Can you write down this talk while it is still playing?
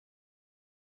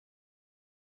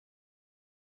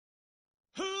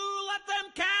let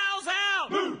them cows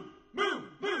out? Moo, moo,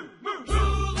 moo, moo.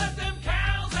 Who let them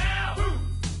cows out? Moo,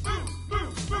 moo, moo,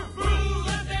 moo, moo. Who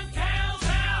let them cows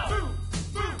out? Moo,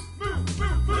 moo, moo,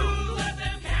 moo, moo. Who let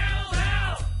them cows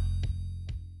out?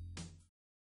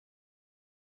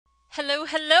 Hello,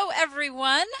 hello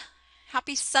everyone.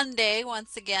 Happy Sunday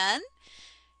once again.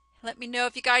 Let me know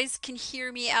if you guys can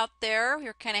hear me out there.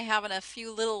 We're kind of having a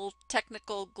few little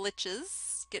technical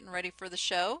glitches getting ready for the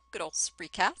show. Good old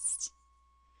Spreecast.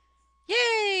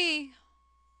 Yay!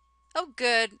 Oh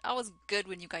good. Always good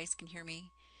when you guys can hear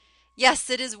me. Yes,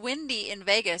 it is windy in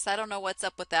Vegas. I don't know what's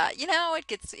up with that. You know, it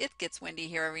gets windy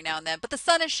here every now and then, but the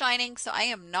sun is shining, so I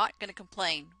am not going to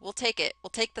complain. We'll take it. We'll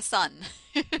take the sun.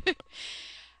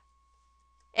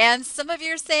 And some of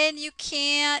you are saying you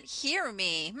can't hear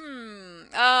me.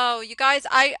 Oh, you guys,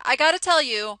 I got to tell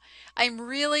you, I'm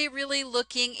really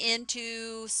looking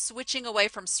into switching away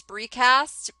from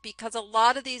Spreecast because a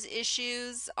lot of these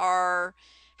issues are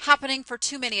happening for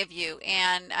too many of you,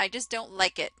 and I just don't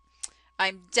like it.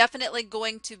 I'm definitely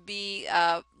going to be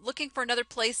looking for another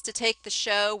place to take the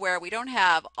show where we don't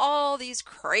have all these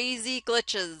crazy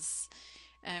glitches.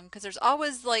 Because there's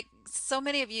always like so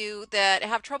many of you that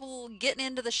have trouble getting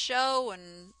into the show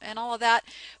and all of that.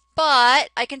 But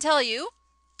I can tell you,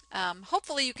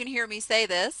 hopefully you can hear me say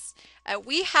this.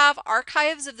 We have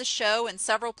archives of the show in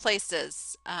several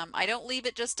places. I don't leave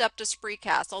it just up to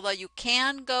Spreecast, although you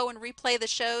can go and replay the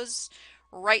shows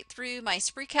right through my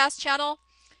Spreecast channel.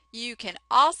 You can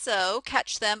also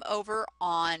catch them over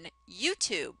on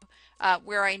YouTube.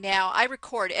 Where I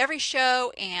record every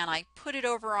show and I put it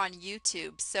over on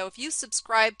YouTube. So if you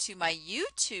subscribe to my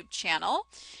YouTube channel,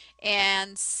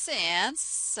 and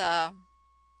since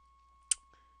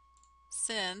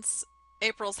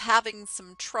April's having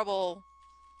some trouble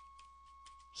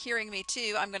hearing me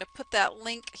too, I'm going to put that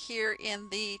link here in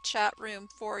the chat room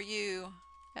for you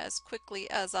as quickly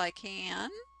as I can.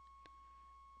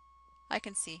 I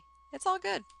can see. It's all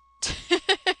good.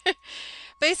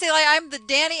 Basically, I'm the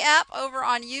Danni app over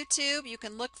on YouTube. You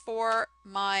can look for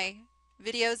my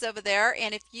videos over there.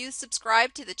 And if you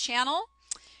subscribe to the channel,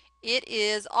 it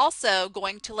is also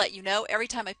going to let you know every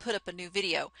time I put up a new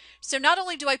video. So not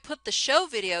only do I put the show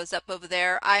videos up over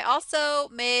there, I also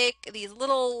make these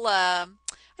little, I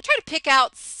try to pick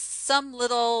out some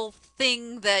little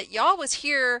thing that you always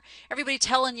hear everybody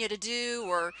telling you to do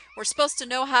or we're supposed to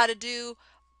know how to do,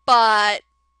 but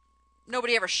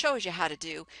nobody ever shows you how to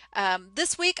do.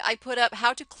 This week I put up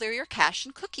how to clear your cache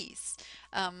in cookies,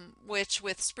 which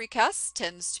with Spreecast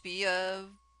tends to be a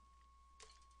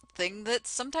thing that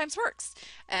sometimes works.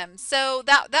 So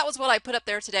that was what I put up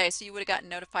there today, so you would have gotten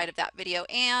notified of that video.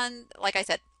 And like I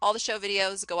said, all the show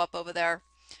videos go up over there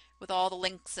with all the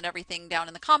links and everything down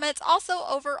in the comments. Also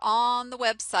over on the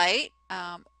website,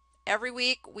 every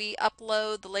week we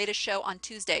upload the latest show on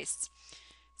Tuesdays.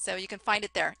 So you can find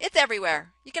it there. It's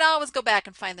everywhere. You can always go back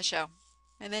and find the show.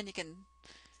 And then you can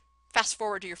fast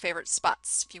forward to your favorite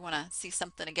spots if you want to see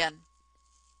something again.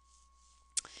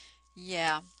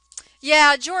 Yeah.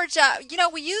 Yeah, George, you know,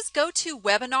 we use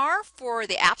GoToWebinar for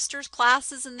the Appsters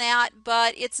classes and that,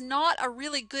 but it's not a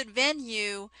really good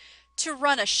venue to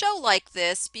run a show like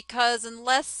this because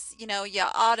unless, you know, you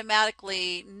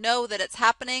automatically know that it's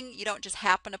happening, you don't just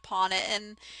happen upon it.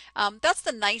 And that's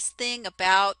the nice thing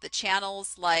about the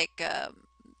channels like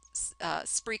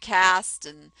Spreecast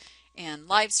and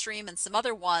Livestream and some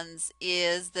other ones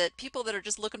is that people that are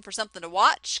just looking for something to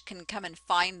watch can come and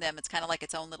find them. It's kind of like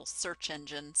its own little search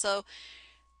engine. So,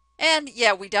 and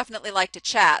yeah, we definitely like to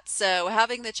chat, so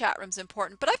having the chat room is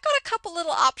important. But I've got a couple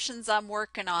little options I'm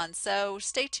working on, so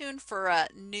stay tuned for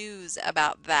news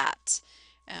about that.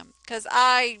 Because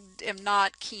I am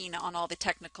not keen on all the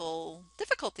technical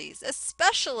difficulties,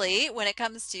 especially when it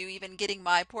comes to even getting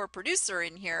my poor producer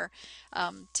in here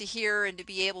to hear and to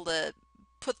be able to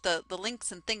put the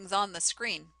links and things on the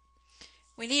screen.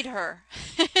 We need her.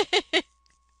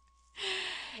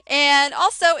 And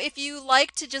also, if you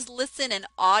like to just listen in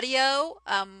audio,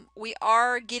 we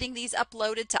are getting these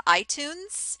uploaded to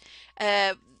iTunes.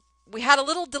 We had a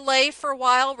little delay for a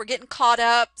while. We're getting caught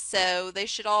up, so they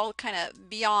should all kind of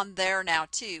be on there now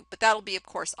too. But that'll be, of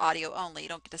course, audio only. You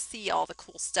don't get to see all the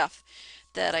cool stuff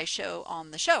that I show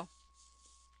on the show.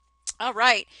 All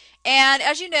right. And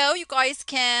as you know, you guys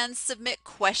can submit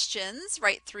questions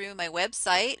right through my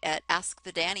website at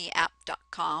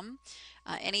askthedanniapp.com.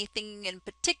 Anything in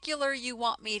particular you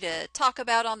want me to talk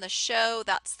about on the show,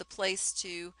 that's the place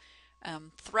to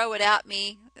throw it at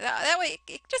me. That way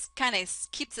it just kind of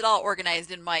keeps it all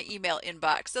organized in my email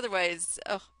inbox. Otherwise,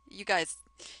 oh, you guys,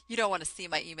 you don't want to see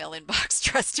my email inbox,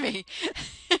 trust me.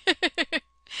 I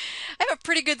have a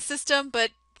pretty good system,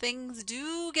 but things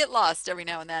do get lost every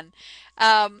now and then.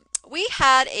 We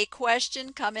had a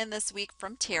question come in this week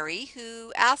from Terry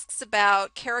who asks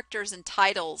about characters and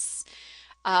titles.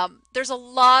 There's a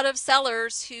lot of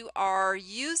sellers who are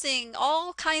using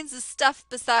all kinds of stuff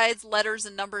besides letters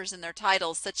and numbers in their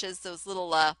titles, such as those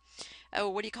little, oh,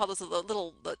 what do you call those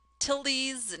little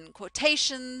tildes and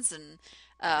quotations and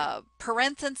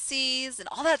parentheses and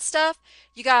all that stuff.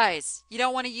 You guys, you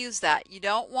don't want to use that. You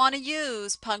don't want to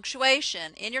use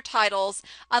punctuation in your titles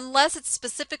unless it's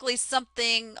specifically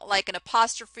something like an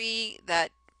apostrophe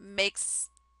that makes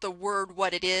the word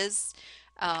what it is.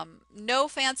 No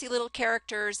fancy little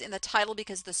characters in the title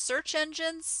because the search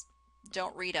engines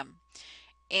don't read them.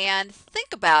 And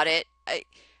think about it.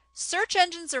 Search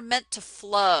engines are meant to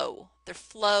flow. They're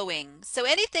flowing. So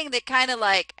anything that kind of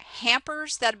like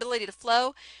hampers that ability to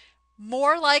flow,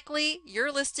 more likely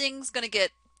your listing's going to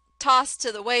get tossed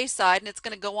to the wayside and it's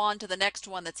going to go on to the next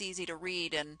one that's easy to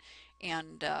read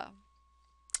and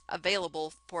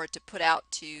available for it to put out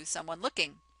to someone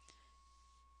looking.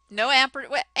 No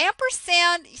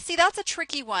ampersand, see, that's a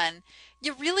tricky one.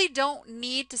 You really don't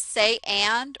need to say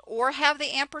and or have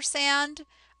the ampersand.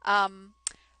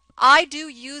 I do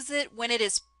use it when it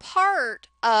is part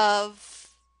of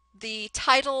the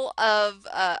title of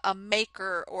a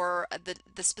maker or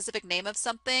the specific name of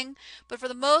something, but for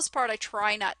the most part I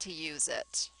try not to use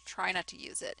it. Try not to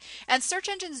use it. And search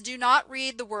engines do not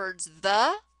read the words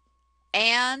the,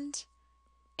 and,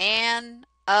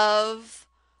 of,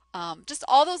 just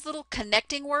all those little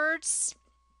connecting words.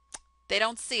 They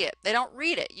don't see it. They don't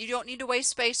read it. You don't need to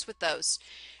waste space with those.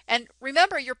 And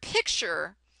remember, your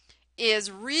picture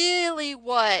is really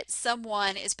what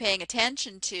someone is paying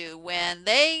attention to when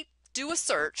they do a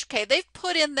search. Okay, they've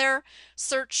put in their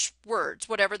search words,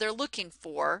 whatever they're looking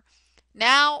for.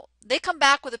 Now they come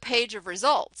back with a page of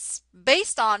results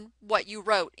based on what you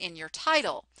wrote in your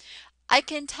title. I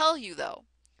can tell you though,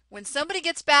 when somebody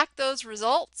gets back those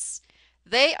results,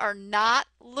 they are not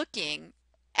looking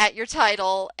at your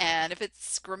title and if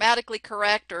it's grammatically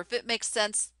correct or if it makes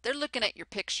sense. They're looking at your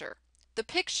picture. The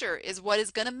picture is what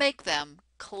is going to make them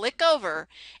click over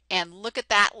and look at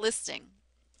that listing.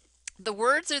 The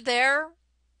words are there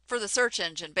for the search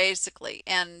engine basically,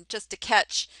 and just to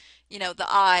catch, the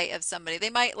eye of somebody. They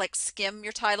might like skim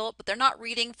your title, but they're not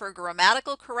reading for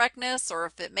grammatical correctness or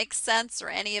if it makes sense or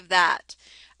any of that.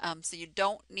 So you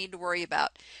don't need to worry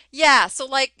about. Yeah, so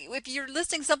like if you're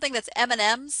listing something that's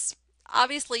M&Ms,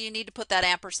 obviously you need to put that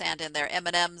ampersand in there.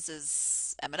 M&Ms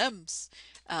is M&Ms.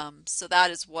 So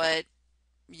that is what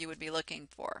you would be looking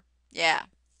for. Yeah.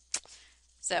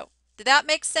 So did that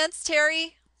make sense,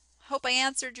 Terry? Hope I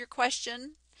answered your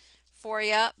question for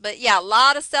you. But yeah, a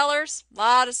lot of sellers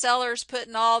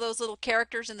putting all those little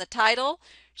characters in the title.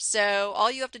 So all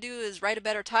you have to do is write a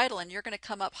better title and you're going to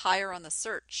come up higher on the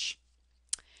search.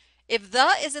 If the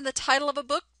is in the title of a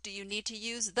book, do you need to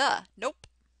use the? Nope.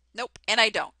 Nope. And I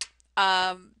don't.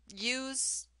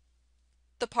 Use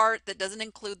the part that doesn't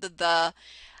include the.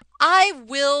 I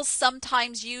will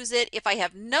sometimes use it if I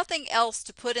have nothing else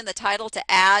to put in the title to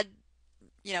add,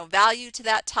 value to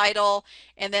that title,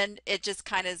 and then it just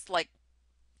kind of is like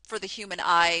for the human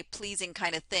eye pleasing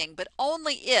kind of thing, but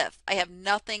only if I have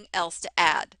nothing else to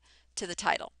add to the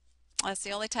title. That's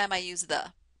the only time I use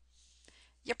the.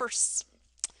 Yippers.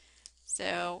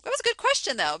 So it was a good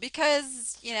question though,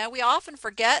 because we often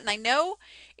forget, and I know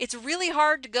it's really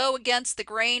hard to go against the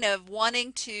grain of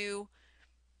wanting to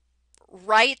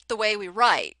write the way we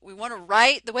write. We want to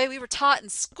write the way we were taught in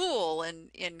school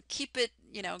and keep it,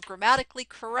 grammatically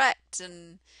correct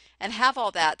and have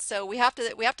all that. So we have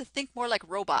to think more like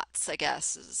robots, I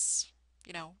guess, is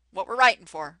what we're writing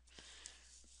for.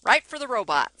 Write for the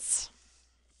robots.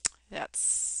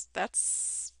 That's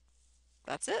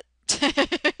it.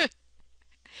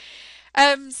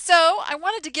 So I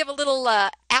wanted to give a little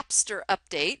Appster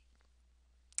update.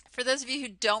 For those of you who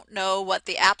don't know what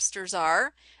the Appsters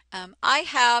are, I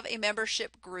have a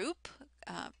membership group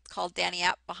called Danni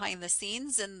App Behind the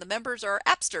Scenes, and the members are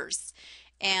Appsters.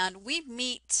 And we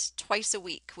meet twice a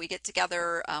week. We get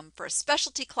together for a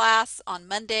specialty class on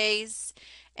Mondays,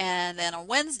 and then on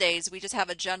Wednesdays we just have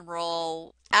a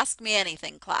general Ask Me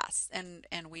Anything class, and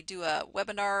we do a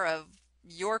webinar of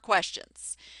your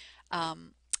questions.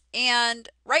 And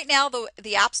right now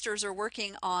the Appsters are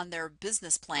working on their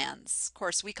business plans. Of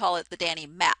course, we call it the Danni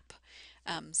Map.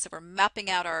 So we're mapping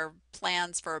out our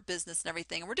plans for our business and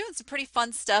everything. And we're doing some pretty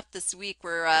fun stuff this week.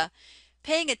 We're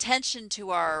paying attention to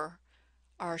our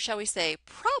shall we say,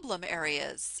 problem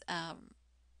areas.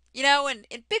 You know, in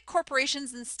big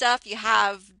corporations and stuff, you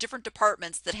have different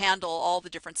departments that handle all the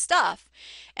different stuff.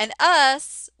 And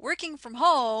us working from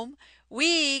home,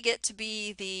 we get to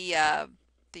be the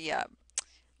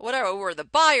whatever, we're the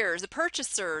buyers, the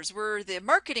purchasers, we're the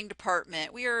marketing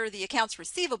department, we are the accounts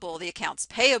receivable, the accounts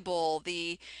payable,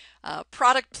 the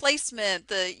product placement,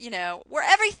 we're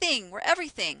everything, we're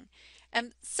everything.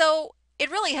 And so it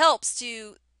really helps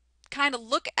to kind of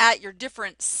look at your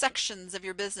different sections of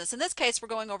your business. In this case, we're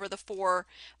going over the four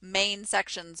main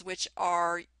sections, which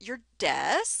are your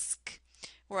desk,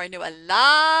 where I know a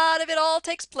lot of it all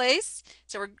takes place.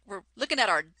 So we're looking at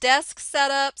our desk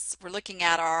setups. We're looking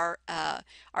at our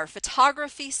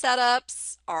photography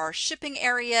setups, our shipping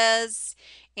areas,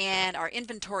 and our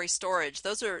inventory storage.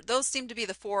 Those seem to be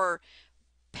the four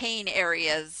pain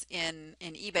areas in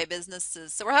eBay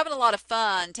businesses. So we're having a lot of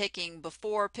fun taking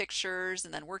before pictures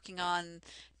and then working on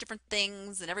different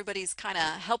things, and everybody's kind of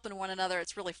helping one another.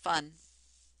 It's really fun.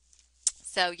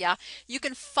 So yeah, you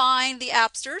can find the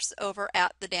appsters over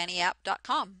at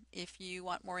thedanniapp.com if you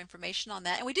want more information on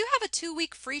that. And we do have a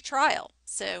 2-week free trial,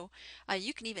 so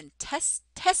you can even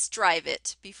test drive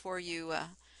it before you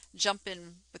jump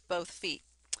in with both feet.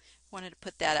 Wanted to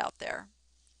put that out there.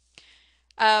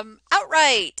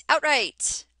 Outright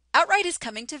is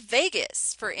coming to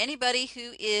Vegas for anybody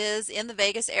who is in the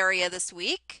Vegas area this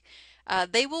week.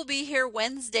 They will be here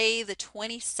Wednesday, the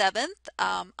 27th.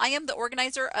 I am the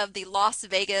organizer of the Las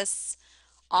Vegas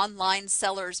Online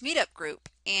Sellers Meetup Group,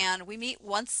 and we meet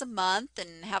once a month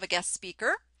and have a guest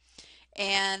speaker.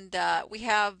 And we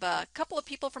have a couple of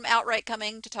people from Outright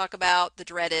coming to talk about the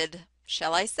dreaded,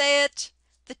 shall I say it,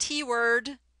 the T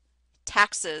word,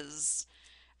 taxes.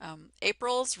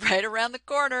 April's right around the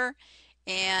corner,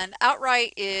 and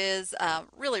Outright is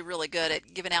really, really good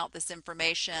at giving out this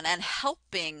information and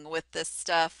helping with this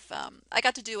stuff. I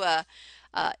got to do a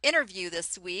interview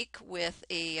this week with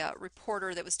a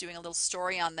reporter that was doing a little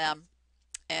story on them,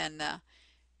 and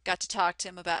got to talk to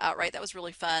him about Outright. That was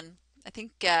really fun. I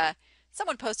think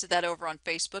someone posted that over on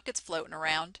Facebook. It's floating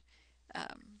around.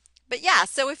 But yeah,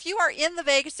 so if you are in the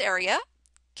Vegas area,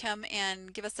 come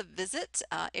and give us a visit.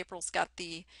 April's got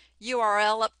the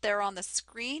URL up there on the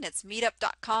screen. It's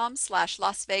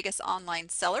meetup.com/Las Vegas Online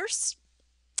Sellers.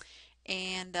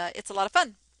 And it's a lot of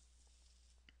fun.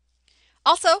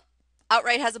 Also,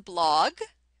 Outright has a blog.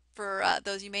 For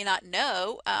those you may not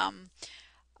know,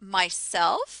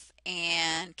 myself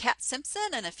and Kat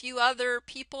Simpson and a few other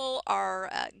people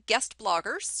are guest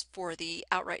bloggers for the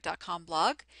Outright.com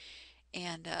blog.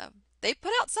 And they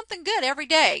put out something good every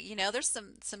day. You know, there's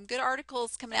some good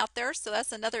articles coming out there, so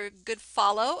that's another good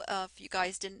follow if you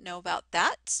guys didn't know about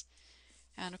that.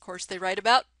 And of course, they write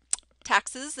about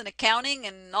taxes and accounting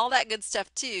and all that good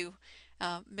stuff too,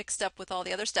 mixed up with all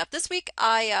the other stuff. This week,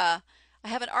 I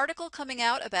have an article coming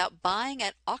out about buying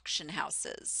at auction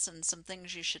houses and some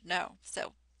things you should know.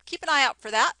 So keep an eye out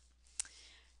for that.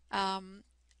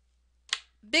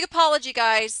 Big apology,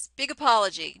 guys. Big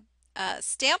apology.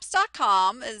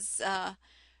 Stamps.com, as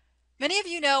many of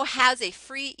you know, has a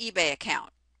free eBay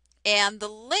account. And the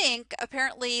link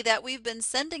apparently that we've been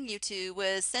sending you to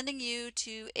was sending you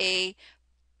to a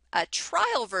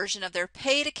trial version of their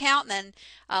paid account, and then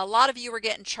a lot of you were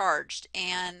getting charged.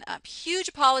 And huge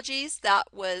apologies.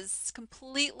 That was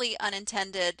completely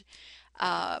unintended.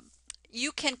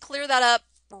 You can clear that up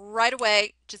right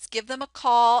away. Just give them a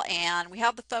call, and we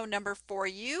have the phone number for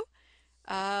you.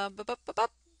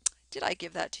 Did I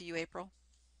give that to you, April?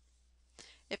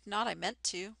 If not, I meant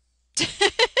to.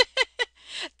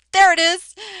 There it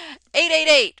is,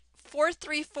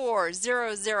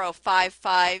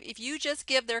 888-434-0055. If you just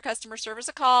give their customer service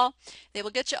a call, they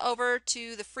will get you over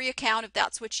to the free account if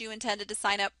that's what you intended to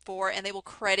sign up for, and they will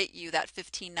credit you that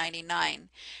 $15.99.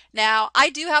 Now, I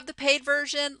do have the paid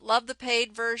version, love the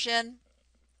paid version.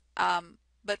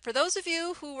 But for those of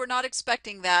you who were not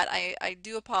expecting that, I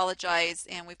do apologize,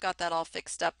 and we've got that all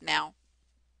fixed up now.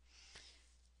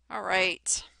 All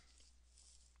right.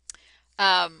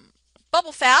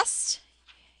 Bubble Fast.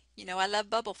 You know I love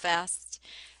Bubble Fast.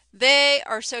 They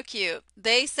are so cute.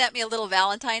 They sent me a little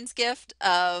Valentine's gift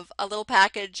of a little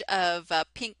package of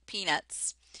pink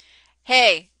peanuts.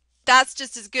 Hey, that's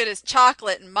just as good as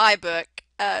chocolate in my book.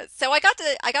 So I got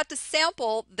to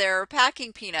sample their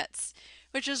packing peanuts,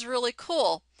 which is really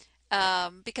cool,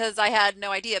 because I had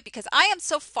no idea. Because I am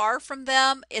so far from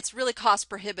them, it's really cost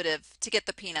prohibitive to get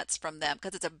the peanuts from them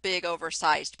because it's a big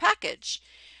oversized package.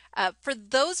 For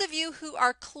those of you who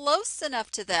are close enough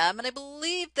to them, and I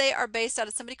believe they are based out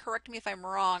of, somebody correct me if I'm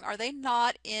wrong, are they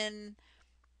not in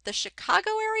the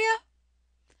Chicago area?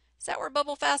 Is that where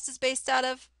Bubble Fast is based out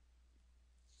of?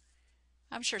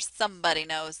 I'm sure somebody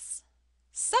knows.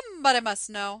 Somebody must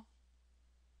know.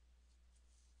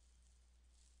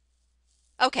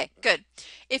 Okay, good.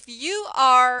 If you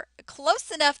are close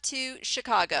enough to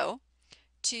Chicago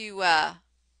to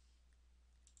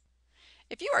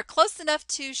if you are close enough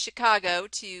to Chicago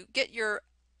to get your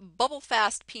Bubble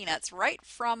Fast peanuts right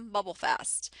from Bubble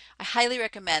Fast, I highly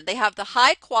recommend. They have the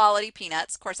high quality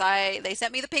peanuts. Of course, they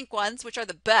sent me the pink ones, which are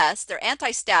the best. They're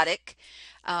anti-static.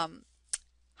 Um,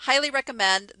 Highly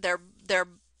recommend. Their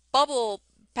bubble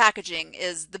packaging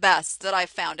is the best that I've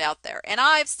found out there. And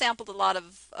I've sampled a lot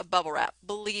of bubble wrap.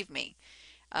 Believe me,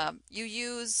 you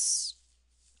use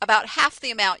about half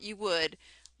the amount you would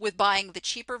with buying the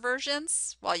cheaper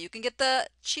versions. While you can get the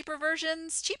cheaper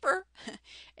versions cheaper,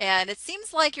 and it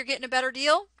seems like you're getting a better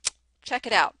deal, check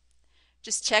it out.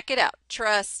 Just check it out.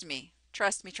 Trust me.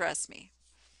 Trust me. Trust me.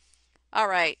 All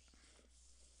right.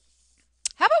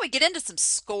 How about we get into some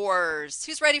scores?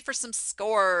 Who's ready for some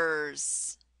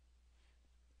scores?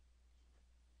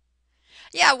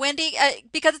 Yeah, Wendy,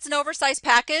 because it's an oversized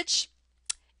package,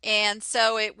 and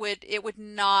so it would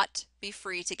not be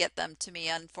free to get them to me,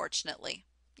 unfortunately.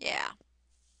 Yeah.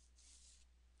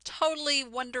 Totally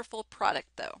wonderful product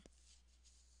though.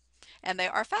 And they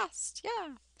are fast.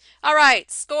 Yeah. All right,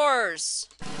 scores.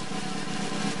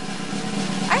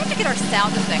 I have to get our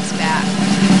sound effects back.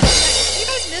 Do you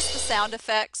guys miss the sound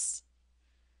effects?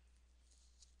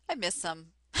 I miss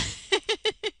them.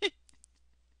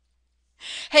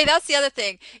 Hey, that's the other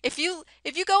thing. If you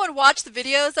go and watch the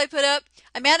videos I put up,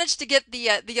 I managed to get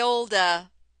the old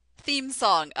theme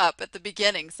song up at the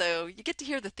beginning, so you get to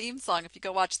hear the theme song if you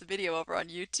go watch the video over on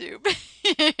YouTube.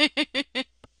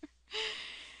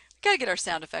 Gotta get our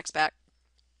sound effects back.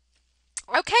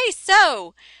 Okay,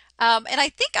 so and I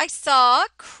think I saw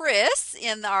Chris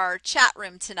in our chat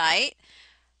room tonight.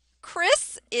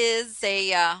 Chris is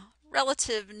a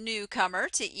relative newcomer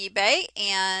to eBay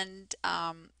and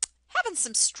having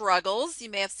some struggles. You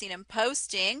may have seen him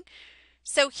posting.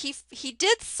 So he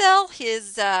did sell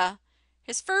his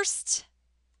first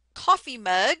coffee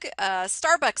mug,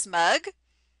 Starbucks mug,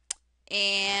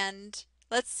 and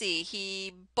let's see,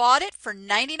 he bought it for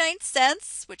 99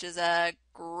 cents, which is a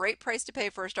great price to pay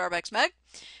for a Starbucks mug.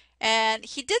 And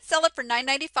he did sell it for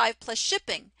 $9.95 plus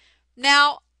shipping.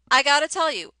 Now, I gotta tell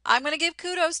you, I'm gonna give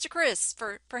kudos to Chris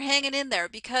for hanging in there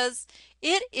because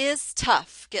it is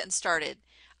tough getting started.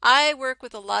 I work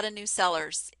with a lot of new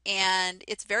sellers and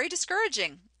it's very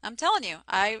discouraging. I'm telling you,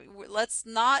 let's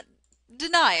not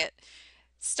deny it.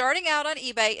 Starting out on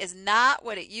eBay is not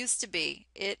what it used to be.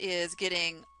 It is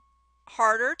getting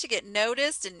harder to get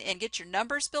noticed and get your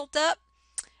numbers built up.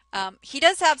 He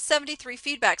does have 73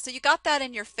 feedback, so you got that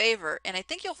in your favor. And I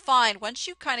think you'll find once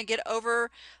you kind of get over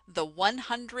the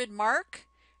 100 mark,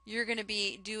 you're going to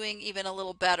be doing even a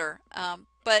little better.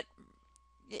 But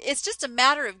it's just a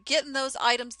matter of getting those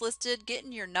items listed,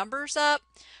 getting your numbers up,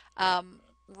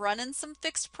 running some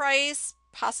fixed price,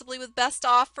 possibly with best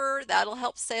offer. That'll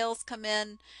help sales come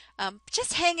in.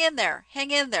 Just hang in there.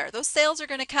 Hang in there. Those sales are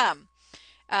going to come.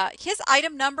 His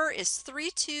item number is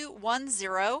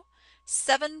 3210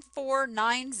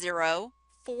 7490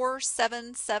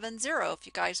 4770 if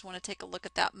you guys want to take a look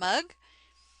at that mug.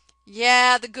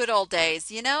 Yeah, the good old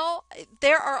days. You know,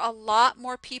 there are a lot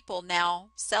more people now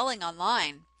selling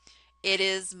online. It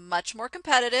is much more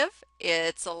competitive.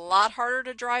 It's a lot harder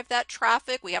to drive that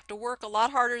traffic. We have to work a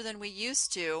lot harder than we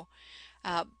used to.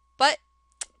 But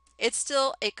it's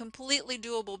still a completely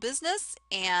doable business,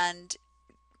 and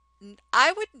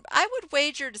I would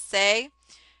wager to say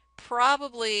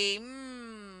probably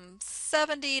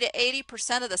 70 to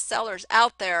 80% of the sellers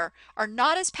out there are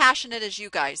not as passionate as you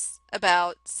guys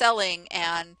about selling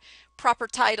and proper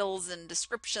titles and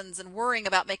descriptions and worrying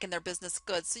about making their business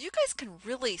good. So you guys can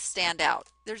really stand out.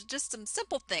 There's just some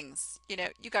simple things, you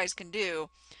guys can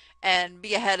do and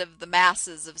be ahead of the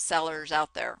masses of sellers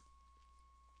out there.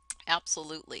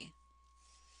 Absolutely.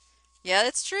 Yeah,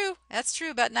 that's true. That's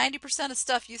true. About 90% of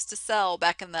stuff used to sell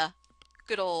back in the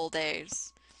good old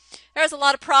days. There's a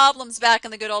lot of problems back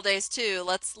in the good old days too.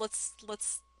 Let's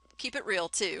keep it real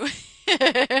too.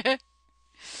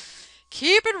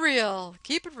 Keep it real.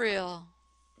 Keep it real.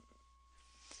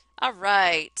 All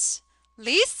right.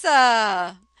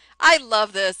 Lisa. I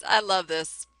love this. I love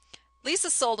this. Lisa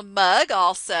sold a mug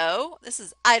also. This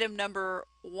is item number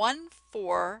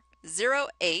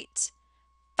 1408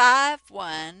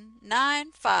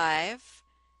 5195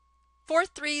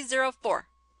 4304.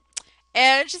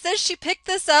 And she says she picked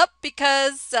this up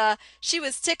because she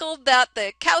was tickled that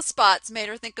the cow spots made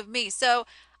her think of me. So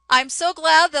I'm so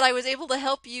glad that I was able to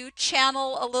help you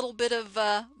channel a little bit of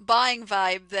buying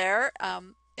vibe there.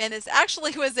 And it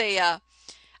actually was a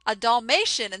a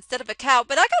Dalmatian instead of a cow.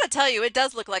 But I gotta tell you, it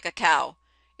does look like a cow.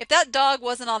 If that dog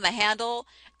wasn't on the handle,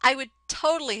 I would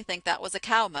totally think that was a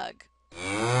cow mug.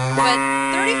 But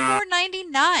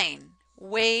 $34.99.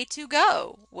 Way to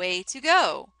go. Way to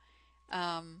go.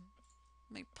 Let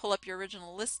me pull up your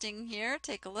original listing here.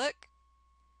 Take a look.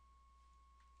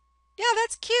 Yeah,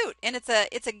 that's cute. And it's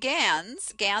a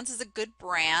Ganz. Ganz is a good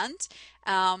brand.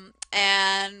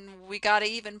 And we got to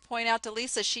even point out to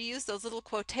Lisa, she used those little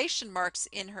quotation marks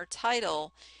in her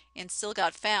title and still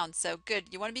got found. So good.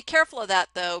 You want to be careful of that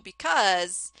though,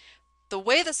 because the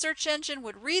way the search engine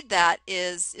would read that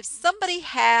is if somebody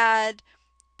had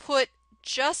put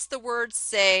just the words,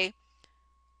 say,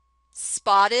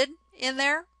 spotted in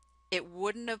there, it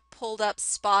wouldn't have pulled up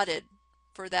spotted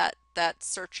for that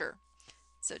searcher.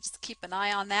 So just keep an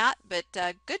eye on that. But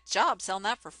good job selling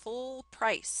that for full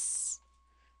price.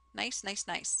 Nice, nice,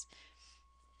 nice.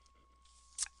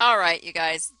 All right, you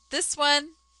guys. This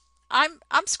one, I'm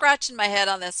scratching my head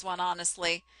on this one,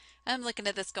 honestly. I'm looking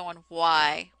at this going,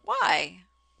 why? Why?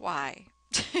 Why?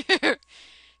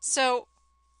 So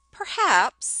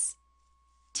perhaps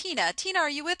Tina, are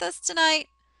you with us tonight?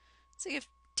 See if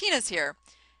Tina's here.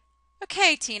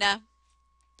 Okay, Tina.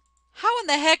 How in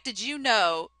the heck did you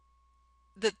know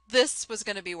that this was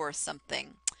going to be worth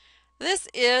something? This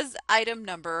is item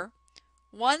number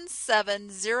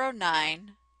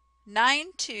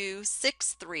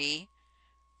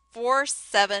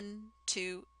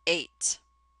 170992634728.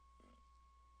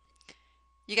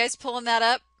 You guys pulling that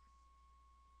up?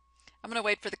 I'm going to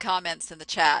wait for the comments in the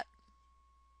chat.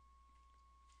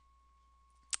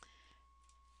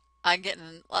 I'm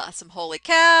getting some holy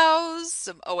cows,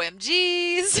 some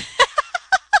OMGs.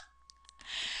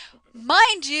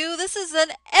 Mind you, this is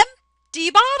an empty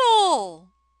bottle.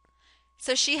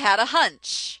 So she had a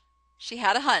hunch. She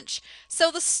had a hunch.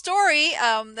 So the story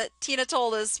that Tina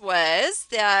told us was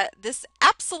that this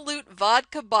Absolute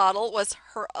vodka bottle was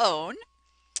her own.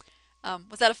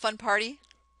 Was that a fun party?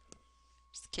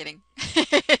 Just kidding.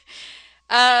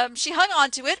 She hung on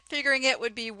to it, figuring it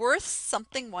would be worth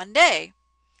something one day.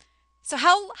 So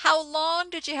how long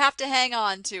did you have to hang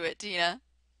on to it, Tina?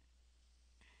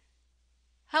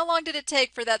 How long did it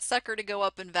take for that sucker to go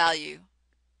up in value?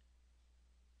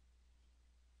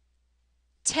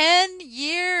 10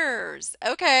 years.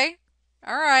 Okay.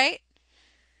 All right.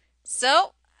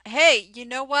 So, hey, you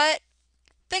know what?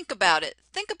 Think about it.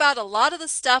 Think about a lot of the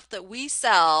stuff that we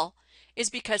sell is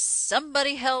because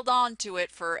somebody held on to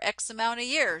it for X amount of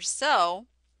years. So,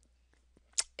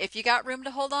 if you got room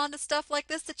to hold on to stuff like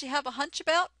this that you have a hunch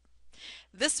about,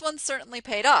 this one certainly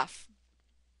paid off.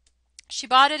 She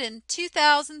bought it in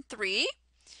 2003,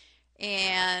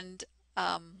 and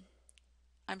I'm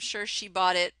sure she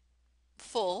bought it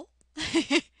full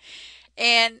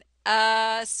and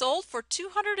sold for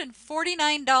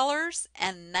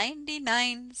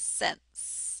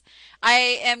 $249.99. I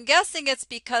am guessing it's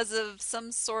because of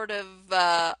some sort of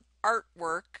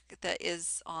artwork that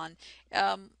is on.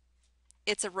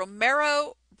 It's a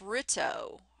Romero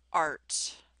Brito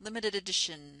art, limited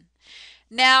edition.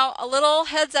 Now, a little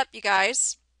heads up, you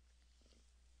guys.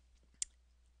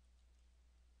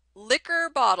 Liquor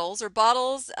bottles, or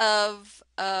bottles of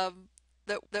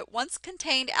that once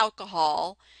contained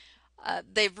alcohol,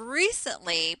 they've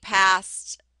recently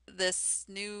passed this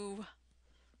new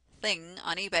thing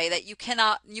on eBay that you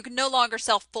can no longer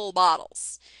sell full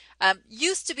bottles.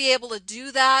 Used to be able to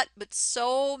do that, but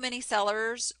so many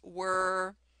sellers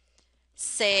were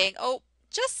saying, oh,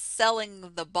 just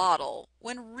selling the bottle,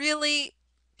 when really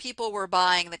people were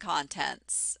buying the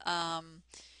contents.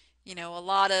 You know, a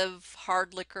lot of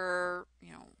hard liquor,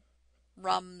 you know,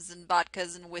 rums and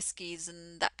vodkas and whiskeys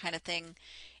and that kind of thing.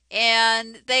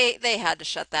 And they had to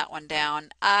shut that one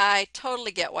down. I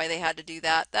totally get why they had to do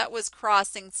that. That was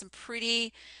crossing some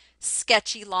pretty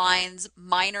sketchy lines.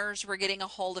 Minors were getting a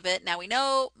hold of it. Now we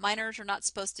know minors are not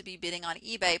supposed to be bidding on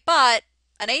eBay, but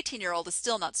an 18-year-old is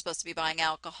still not supposed to be buying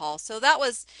alcohol. So that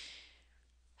was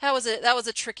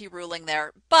a tricky ruling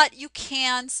there. But you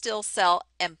can still sell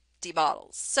empty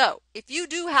bottles. So if you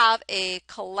do have a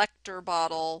collector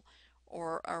bottle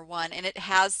or one and it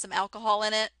has some alcohol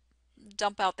in it,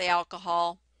 dump out the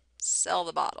alcohol, sell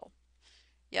the bottle.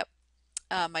 Yep.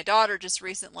 My daughter just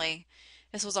recently,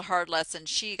 this was a hard lesson.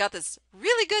 She got this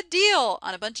really good deal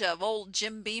on a bunch of old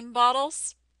Jim Beam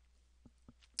bottles.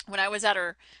 When I was at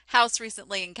her house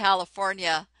recently in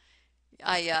California,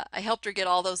 I helped her get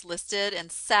all those listed,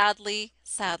 and sadly,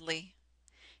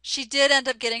 she did end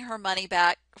up getting her money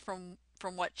back from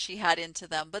what she had into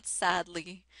them, but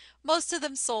sadly, most of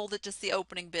them sold at just the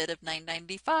opening bid of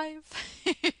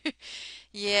 $9.95.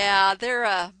 Yeah,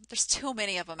 there's too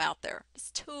many of them out there. There's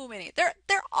too many. There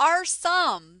are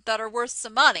some that are worth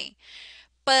some money,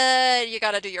 but you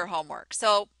got to do your homework.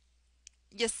 So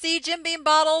you see Jim Beam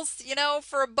bottles,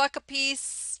 for $1 a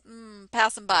piece,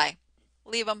 pass them by.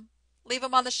 Leave them. Leave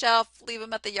them on the shelf. Leave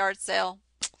them at the yard sale.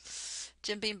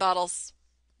 Jim Beam bottles,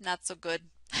 not so good.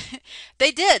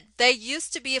 They did. They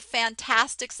used to be a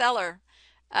fantastic seller.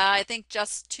 I think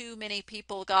just too many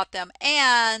people got them.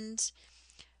 And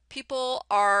people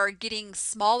are getting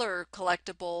smaller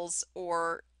collectibles,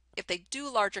 or if they do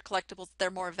larger collectibles,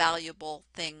 they're more valuable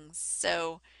things.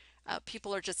 So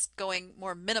people are just going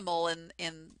more minimal in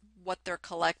what they're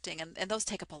collecting, and those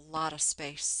take up a lot of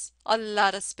space. A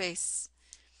lot of space.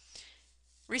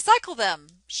 Recycle them,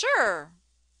 sure.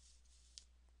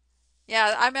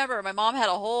 Yeah, I remember my mom had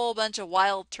a whole bunch of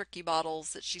wild turkey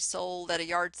bottles that she sold at a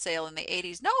yard sale in the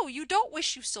 80s. No, you don't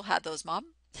wish you still had those, Mom.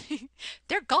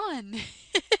 They're gone.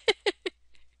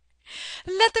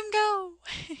 Let them go.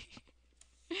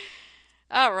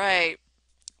 All right.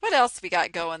 What else we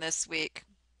got going this week?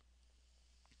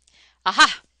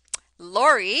 Aha!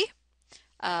 Lori.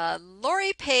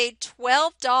 Lori paid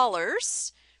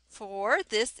 $12 for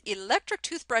this electric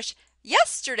toothbrush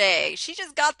yesterday. She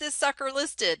just got this sucker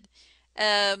listed.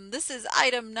 This is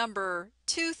item number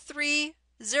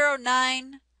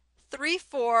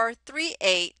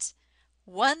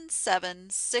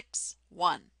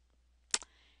 230934381761.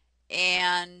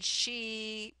 And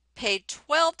she paid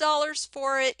 $12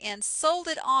 for it and sold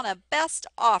it on a best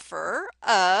offer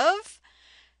of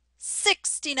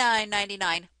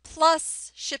 $69.99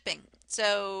 plus shipping.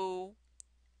 So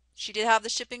she did have the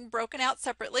shipping broken out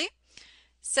separately.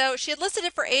 So she had listed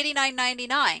it for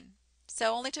 $89.99.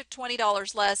 So only took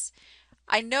 $20 less.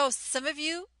 I know some of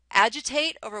you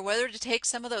agitate over whether to take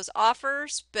some of those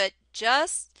offers, but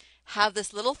just have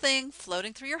this little thing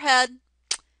floating through your head.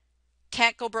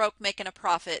 Can't go broke making a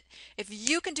profit. If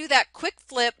you can do that quick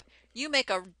flip, you make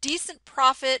a decent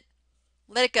profit,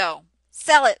 let it go.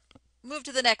 Sell it. Move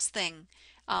to the next thing.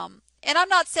 And I'm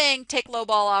not saying take low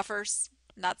ball offers.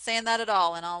 I'm not saying that at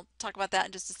all, and I'll talk about that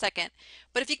in just a second.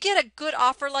 But if you get a good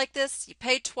offer like this, you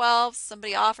pay 12,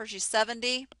 somebody offers you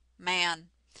 70, man,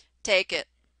 take it.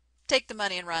 Take the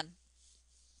money and run.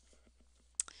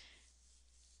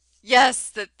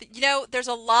 Yes, there's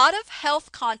a lot of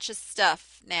health conscious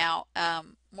stuff now.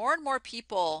 More and more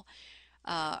people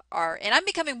and I'm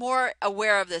becoming more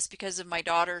aware of this because of my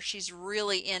daughter. She's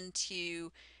really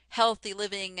into healthy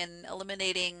living and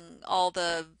eliminating all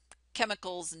the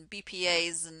chemicals and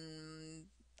BPA's and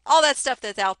all that stuff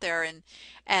that's out there.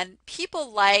 And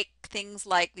people like things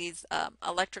like these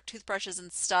electric toothbrushes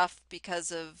and stuff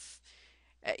because of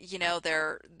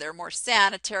they're more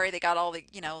sanitary. They got all the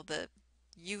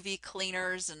UV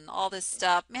cleaners and all this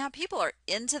stuff. Man, people are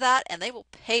into that and they will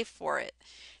pay for it.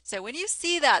 So when you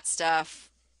see that stuff,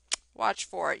 watch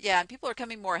for it. Yeah, and people are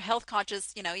becoming more health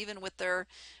conscious, even with their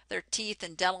teeth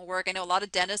and dental work. I know a lot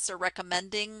of dentists are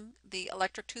recommending the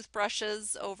electric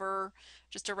toothbrushes over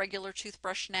just a regular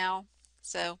toothbrush now.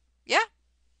 So, yeah,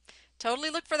 totally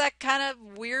look for that kind of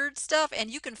weird stuff. And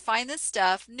you can find this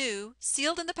stuff new,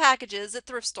 sealed in the packages at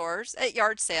thrift stores, at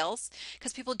yard sales,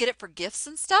 because people get it for gifts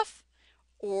and stuff,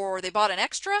 or they bought an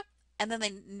extra and then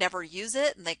they never use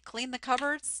it and they clean the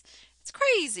cupboards. It's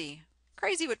crazy.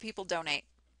 Crazy what people donate.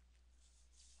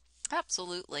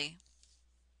 Absolutely.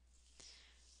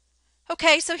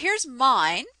 Okay, so here's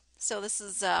mine. So this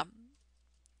is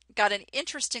got an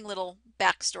interesting little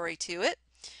backstory to it.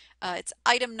 It's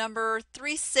item number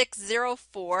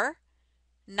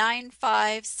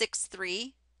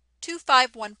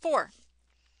 360495632514.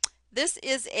 This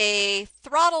is a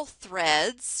Throttle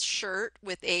Threads shirt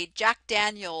with a Jack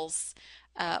Daniels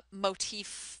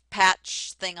motif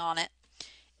patch thing on it.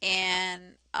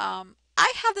 And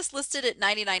I have this listed at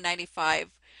 $99.95.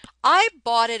 I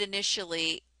bought it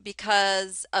initially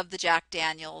because of the Jack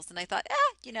Daniels, and I thought,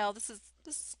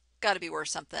 this got to be worth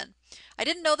something. I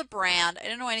didn't know the brand. I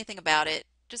didn't know anything about it.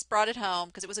 Just brought it home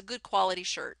because it was a good quality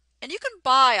shirt. And you can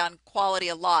buy on quality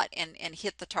a lot and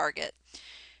hit the target.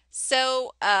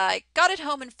 So I got it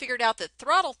home and figured out that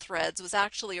Throttle Threads was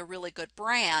actually a really good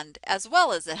brand, as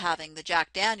well as it having the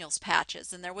Jack Daniels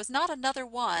patches. And there was not another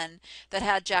one that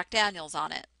had Jack Daniels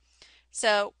on it.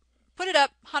 So put it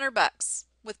up $100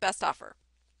 with best offer.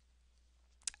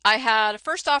 I had a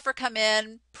first offer come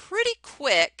in pretty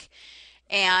quick,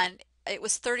 and it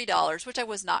was $30, which I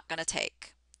was not going to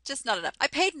take. Just not enough. I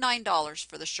paid $9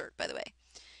 for the shirt, by the way.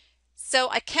 So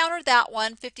I countered that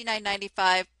one,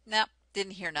 $59.95. Nope,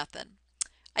 didn't hear nothing.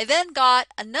 I then got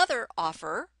another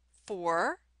offer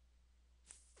for,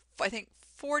 I think,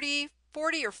 40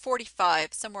 or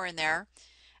 45, somewhere in there.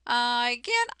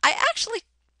 Again,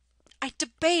 I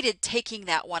debated taking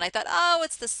that one. I thought, oh,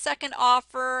 it's the second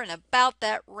offer and about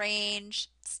that range.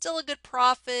 Still a good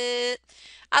profit.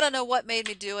 I don't know what made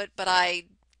me do it, but I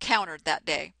countered that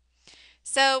day.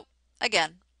 So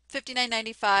again,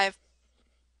 59.95.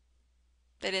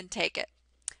 They didn't take it.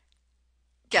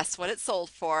 Guess what it sold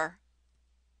for?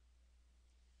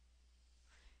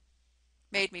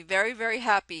 Made me very, very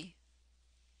happy.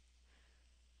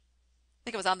 I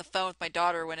think I was on the phone with my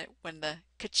daughter when the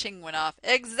ka-ching went off.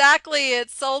 Exactly, it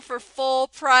sold for full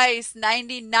price,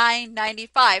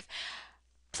 99.95.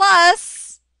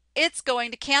 Plus, it's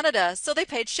going to Canada, so they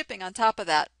paid shipping on top of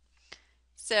that.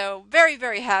 So, very,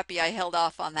 very happy I held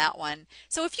off on that one.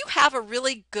 So, if you have a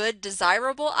really good,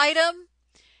 desirable item,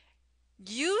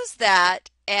 use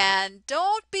that and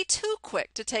don't be too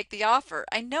quick to take the offer.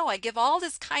 I know I give all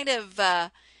this kind of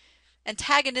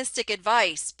antagonistic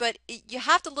advice, but you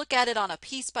have to look at it on a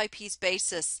piece by piece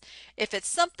basis. If it's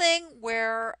something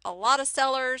where a lot of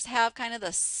sellers have kind of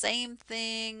the same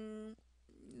thing,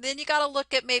 then you got to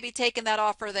look at maybe taking that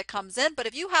offer that comes in. But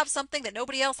if you have something that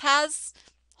nobody else has,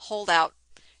 hold out.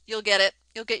 You'll get it.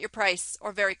 You'll get your price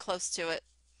or very close to it.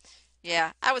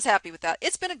 Yeah, I was happy with that.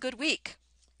 It's been a good week.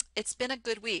 It's been a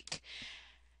good week.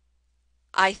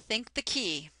 I think the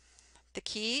key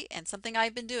and something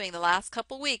I've been doing the last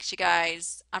couple weeks, you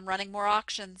guys, I'm running more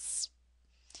auctions.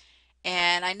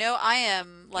 And I know I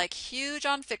am like huge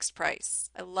on fixed price.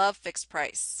 I love fixed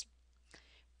price.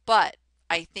 But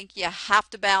I think you have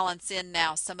to balance in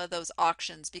now some of those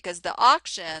auctions because the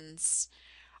auctions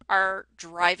are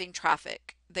driving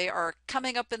traffic. They are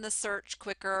coming up in the search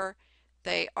quicker.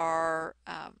 They are,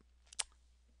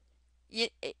 y-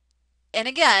 and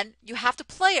again, you have to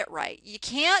play it right. You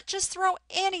can't just throw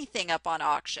anything up on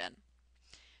auction.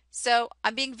 So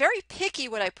I'm being very picky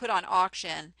what I put on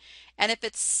auction. And if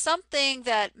it's something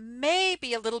that may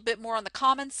be a little bit more on the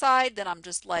common side, then I'm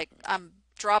just like, I'm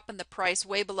dropping the price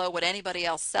way below what anybody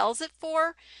else sells it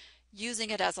for,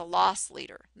 using it as a loss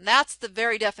leader. And that's the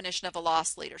very definition of a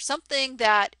loss leader. Something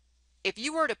that if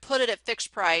you were to put it at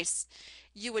fixed price,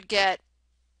 you would get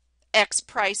X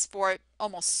price for it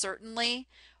almost certainly.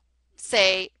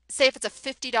 Say if it's a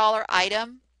 $50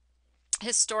 item,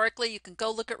 historically you can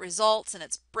go look at results and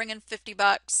it's bringing 50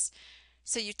 bucks.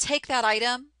 So you take that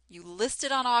item, you list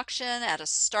it on auction at a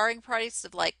starting price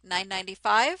of like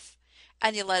 9.95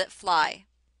 and you let it fly.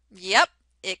 Yep,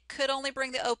 it could only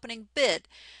bring the opening bid.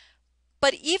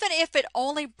 But even if it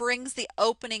only brings the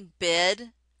opening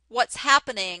bid, what's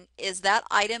happening is that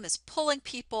item is pulling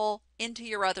people into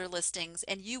your other listings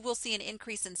and you will see an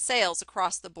increase in sales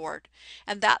across the board.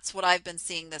 And that's what I've been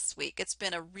seeing this week. It's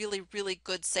been a really, really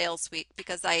good sales week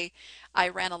because I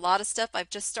ran a lot of stuff. I've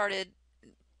just started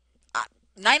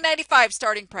 9.95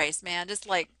 starting price, man. Just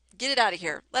like get it out of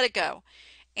here. Let it go.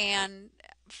 And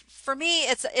for me,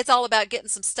 it's all about getting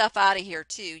some stuff out of here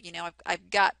too. I've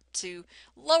got to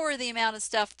lower the amount of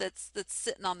stuff that's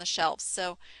sitting on the shelves.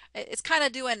 So it's kind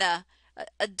of doing a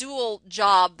dual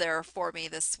job there for me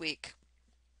this week.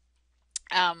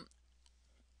 Um,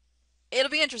 it'll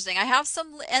be interesting. I have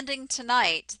some ending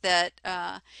tonight that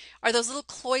are those little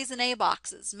cloisonne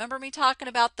boxes. Remember me talking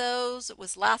about those? It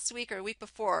was last week or a week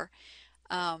before.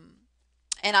 Um,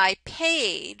 and I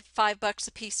paid $5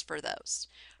 a piece for those.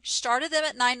 Started them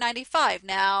at 9.95.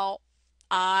 Now,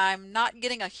 I'm not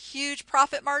getting a huge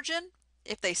profit margin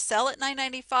if they sell at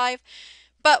 9.95,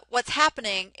 but what's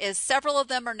happening is several of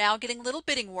them are now getting little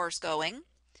bidding wars going.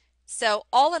 So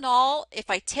all in all, if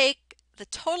I take the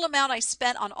total amount I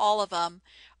spent on all of them,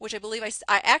 which I believe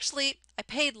I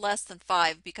paid less than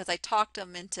 5 because I talked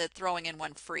them into throwing in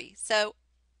one free. So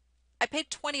I paid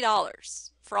 $20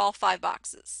 for all 5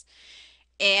 boxes.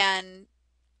 And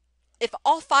if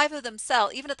all 5 of them sell,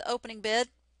 even at the opening bid,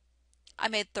 I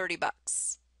made 30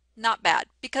 bucks. Not bad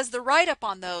because the write-up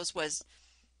on those was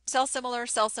sell similar,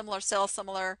 sell similar, sell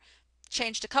similar.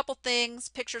 Changed a couple things,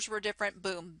 pictures were different,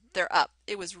 boom, they're up.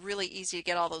 It was really easy to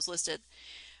get all those listed.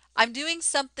 I'm doing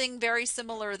something very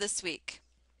similar this week.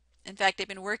 In fact, I've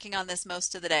been working on this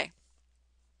most of the day.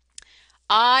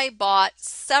 I bought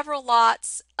several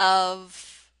lots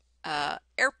of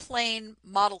airplane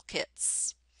model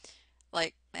kits.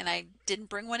 And I didn't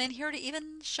bring one in here to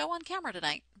even show on camera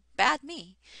tonight. Bad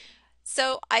me.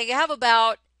 So I have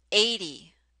about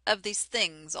 80 of these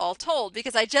things all told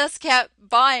because I just kept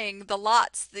buying the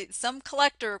lots. Some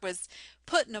collector was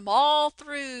putting them all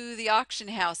through the auction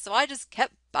house, so I just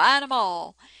kept buying them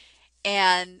all.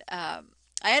 And I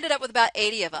ended up with about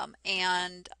 80 of them,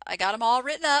 and I got them all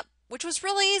written up, which was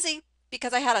really easy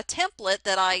because I had a template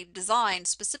that I designed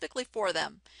specifically for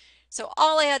them. So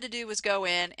all I had to do was go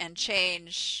in and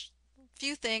change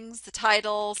few things, the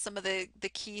title, some of the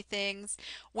key things.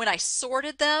 When I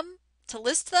sorted them to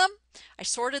list them, I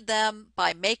sorted them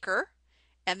by maker,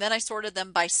 and then I sorted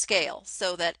them by scale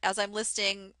so that as I'm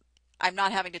listing, I'm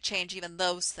not having to change even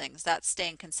those things. That's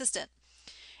staying consistent.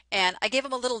 And I gave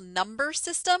them a little number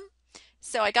system.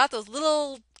 So I got those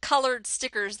little colored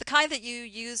stickers, the kind that you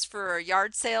use for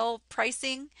yard sale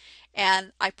pricing,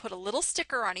 and I put a little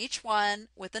sticker on each one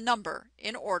with a number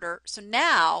in order. So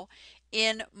now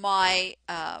in my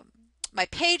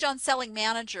page on Selling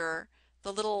Manager,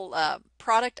 the little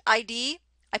product ID,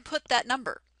 I put that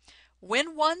number.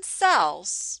 When one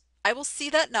sells, I will see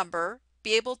that number,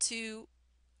 be able to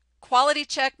quality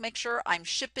check, make sure I'm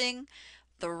shipping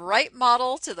the right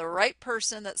model to the right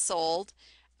person that sold.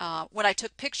 When I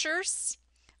took pictures,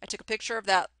 I took a picture of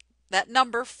that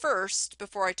number first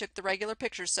before I took the regular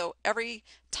picture. So every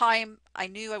time I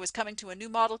knew I was coming to a new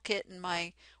model kit in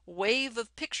my wave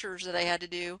of pictures that I had to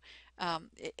do,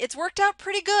 it's worked out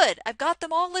pretty good. I've got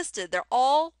them all listed. They're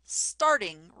all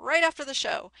starting right after the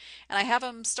show, and I have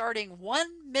them starting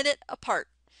 1 minute apart.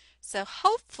 So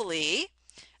hopefully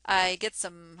I get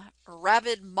some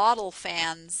rabid model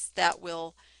fans that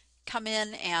will come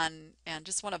in and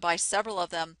just want to buy several of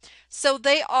them. So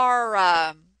they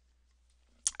are,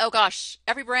 oh gosh,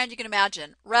 every brand you can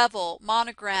imagine: Revel,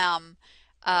 Monogram,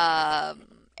 AMT,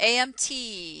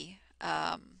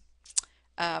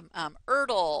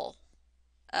 Ertl,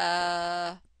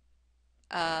 uh,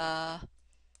 uh,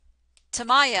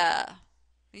 Tamaya,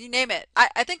 you name it.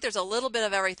 I think there's a little bit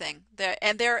of everything there,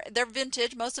 and they're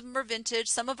vintage. Most of them are vintage.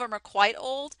 Some of them are quite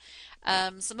old.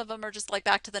 Some of them are just like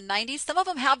back to the 90s. Some of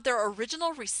them have their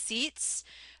original receipts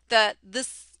that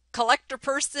this collector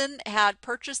person had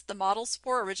purchased the models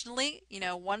for originally. You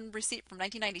know, one receipt from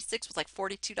 1996 was like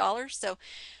 $42. So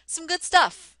some good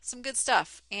stuff. Some good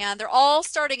stuff. And they're all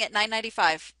starting at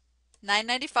 $9.95.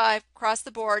 $9.95 across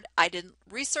the board. I didn't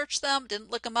research them,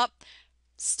 didn't look them up.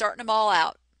 Starting them all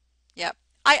out. Yep.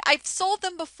 I've sold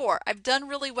them before. I've done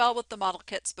really well with the model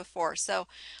kits before, so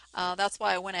that's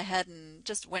why I went ahead and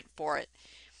just went for it.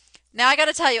 Now I got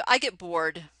to tell you, I get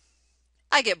bored.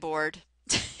 I get bored.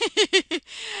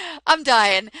 I'm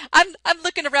dying. I'm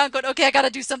looking around going, okay, I got to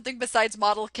do something besides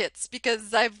model kits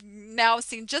because I've now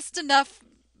seen just enough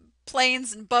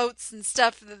planes and boats and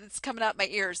stuff that's coming out my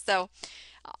ears. So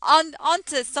on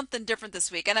to something different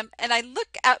this week. And I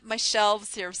look at my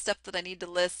shelves here of stuff that I need to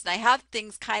list, and I have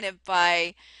things kind of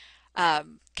by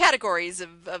categories of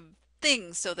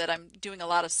things so that I'm doing a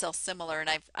lot of similar. And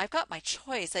I've got my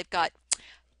choice. I've got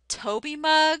Toby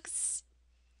mugs,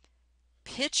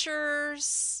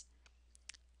 pitchers,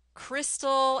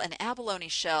 crystal, and abalone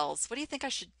shells. What do you think I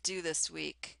should do this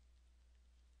week?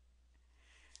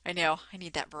 I know, I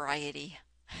need that variety.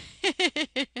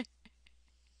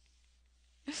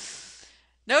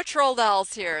 No troll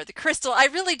dolls here. The crystal, I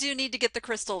really do need to get the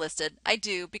crystal listed. I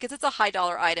do, because it's a high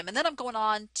dollar item. And then I'm going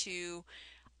on to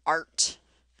art.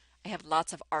 I have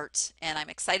lots of art, and I'm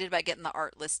excited about getting the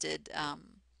art listed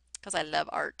because I love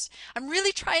art. I'm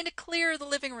really trying to clear the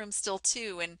living room still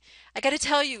too, and I got to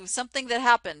tell you something that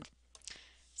happened.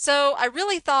 So I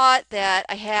really thought that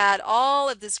I had all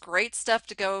of this great stuff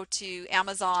to go to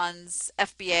Amazon's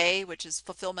FBA, which is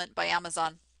Fulfillment by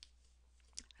Amazon.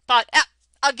 Thought,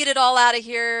 I'll get it all out of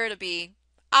here. It'll be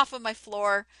off of my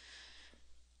floor.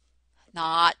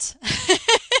 Not.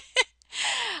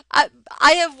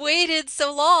 I have waited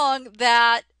so long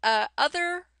that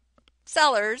other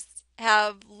sellers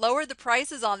have lowered the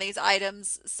prices on these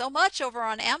items so much over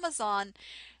on Amazon.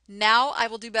 Now I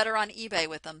will do better on eBay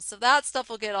with them. So that stuff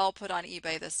will get all put on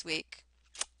eBay this week.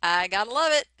 I gotta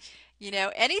love it. You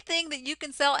know, anything that you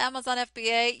can sell Amazon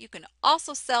FBA, you can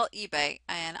also sell eBay.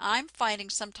 And I'm finding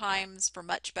sometimes for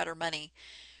much better money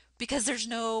because there's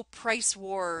no price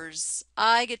wars.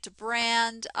 I get to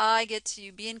brand, I get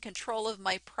to be in control of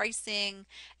my pricing.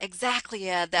 Exactly,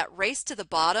 Ed, that race to the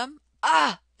bottom.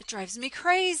 It drives me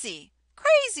crazy.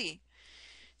 Crazy.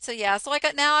 So yeah, so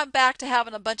now I'm back to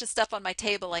having a bunch of stuff on my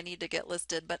table I need to get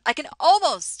listed, but I can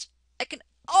almost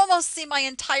see my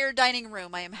entire dining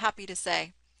room, I am happy to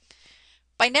say.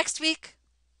 By next week,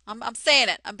 I'm saying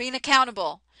it, I'm being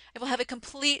accountable. I will have a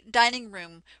complete dining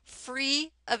room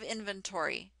free of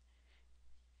inventory.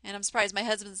 And I'm surprised my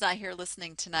husband's not here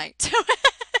listening tonight.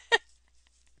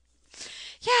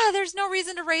 Yeah, there's no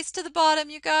reason to race to the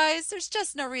bottom, you guys. There's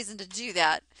just no reason to do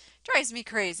that. Drives me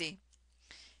crazy.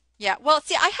 Yeah, well,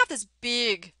 see, I have this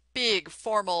big, big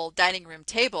formal dining room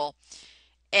table.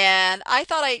 And I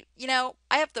thought I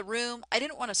have the room. I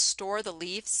didn't want to store the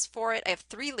leaves for it. I have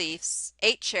 3 leaves,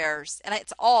 8 chairs, and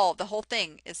the whole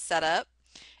thing is set up.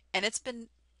 And it's been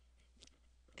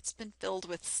filled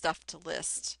with stuff to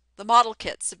list. The model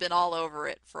kits have been all over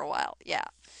it for a while. Yeah.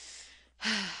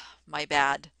 My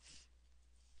bad.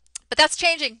 But that's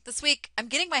changing this week. I'm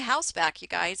getting my house back, you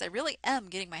guys. I really am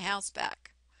getting my house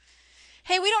back.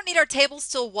 Hey, we don't need our tables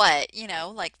till what?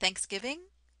 Like Thanksgiving?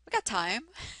 We got time.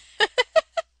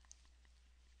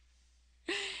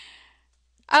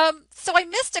 So I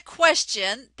missed a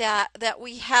question that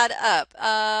we had up.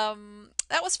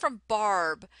 That was from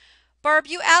Barb. Barb,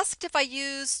 you asked if I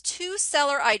use two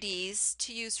seller IDs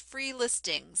to use free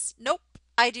listings. Nope,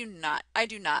 I do not. I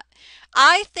do not.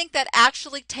 I think that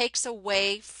actually takes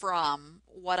away from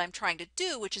what I'm trying to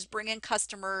do, which is bring in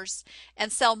customers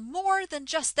and sell more than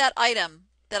just that item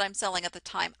that I'm selling at the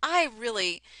time. I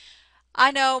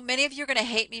know many of you are going to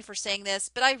hate me for saying this,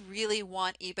 but I really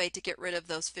want eBay to get rid of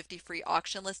those 50 free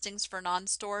auction listings for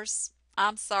non-stores.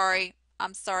 I'm sorry.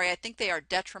 I'm sorry. I think they are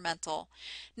detrimental.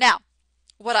 Now,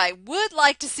 what I would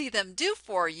like to see them do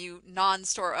for you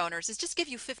non-store owners is just give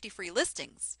you 50 free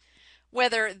listings.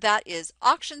 Whether that is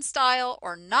auction style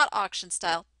or not auction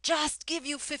style, just give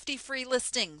you 50 free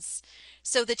listings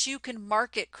so that you can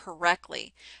market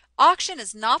correctly. Auction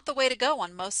is not the way to go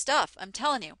on most stuff, I'm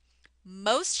telling you.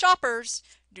 Most shoppers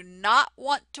do not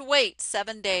want to wait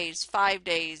 7 days, 5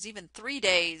 days, even 3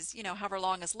 days, however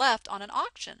long is left on an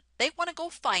auction. They want to go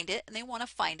find it, and they want to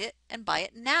find it and buy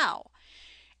it now.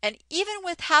 And even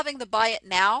with having the buy it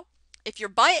now, if your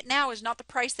buy it now is not the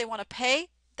price they want to pay,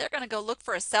 they're going to go look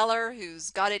for a seller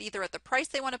who's got it either at the price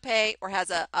they want to pay or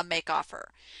has a make offer.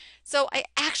 So I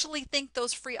actually think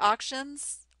those free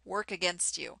auctions work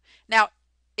against you. Now,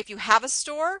 if you have a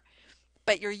store,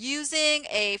 but you're using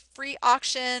a free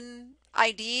auction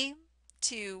ID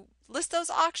to list those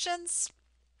auctions,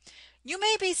 you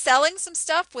may be selling some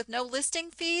stuff with no listing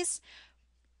fees,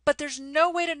 but there's no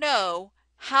way to know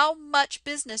how much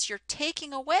business you're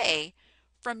taking away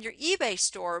from your eBay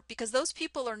store because those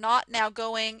people are not now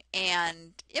going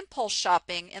and impulse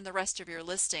shopping in the rest of your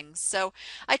listings. So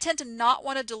I tend to not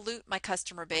want to dilute my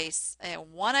customer base.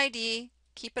 One ID,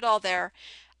 keep it all there.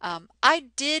 I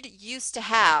did used to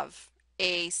have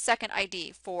a second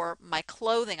ID for my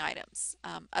clothing items,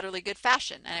 Utterly Good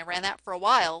Fashion, and I ran that for a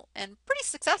while and pretty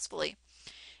successfully.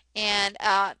 And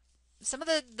some of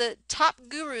the top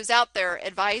gurus out there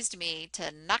advised me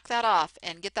to knock that off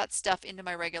and get that stuff into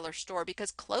my regular store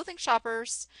because clothing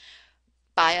shoppers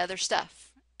buy other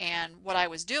stuff. And what I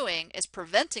was doing is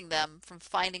preventing them from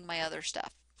finding my other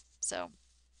stuff. So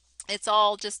it's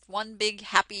all just one big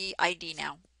happy ID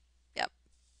now. Yep.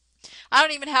 I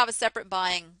don't even have a separate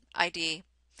buying ID.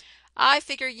 I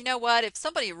figure, you know what, if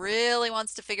somebody really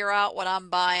wants to figure out what I'm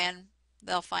buying,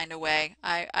 they'll find a way.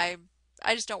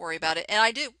 I just don't worry about it. And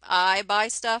I do. I buy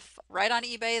stuff right on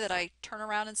eBay that I turn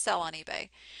around and sell on eBay.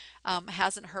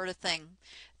 Hasn't hurt a thing.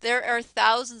 There are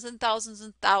thousands and thousands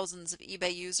and thousands of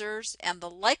eBay users, and the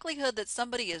likelihood that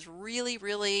somebody is really,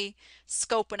 really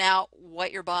scoping out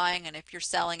what you're buying and if you're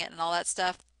selling it and all that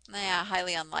stuff,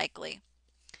 highly unlikely.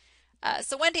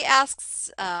 So Wendy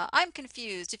asks, I'm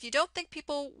confused. If you don't think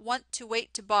people want to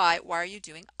wait to buy, why are you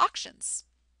doing auctions?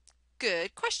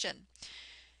 Good question.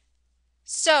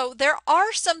 So there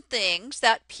are some things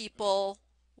that people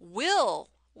will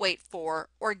wait for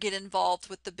or get involved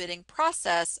with the bidding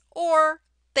process, or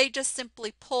they just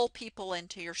simply pull people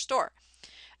into your store.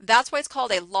 That's why it's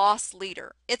called a loss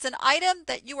leader. It's an item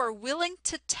that you are willing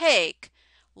to take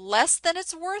less than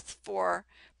it's worth for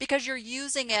because you're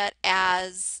using it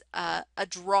as a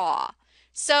draw.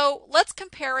 So let's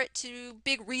compare it to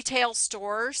big retail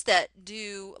stores that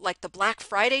do like the Black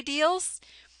Friday deals.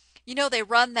 They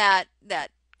run that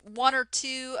one or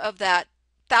two of that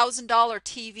 $1,000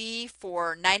 TV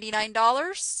for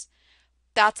 $99.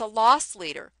 That's a loss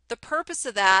leader. The purpose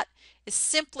of that is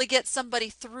simply get somebody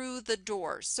through the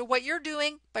doors. So what you're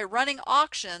doing by running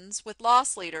auctions with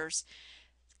loss leaders,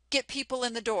 get people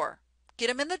in the door. Get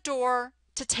them in the door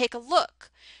to take a look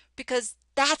because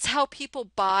that's how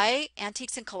people buy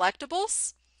antiques and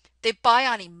collectibles. They buy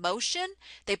on emotion.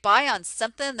 They buy on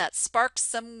something that sparks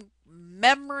some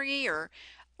memory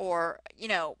or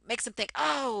makes them think,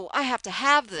 oh, I have to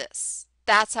have this.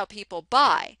 That's how people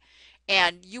buy.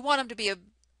 And you want them to be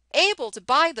able to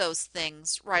buy those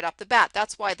things right off the bat.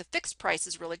 That's why the fixed price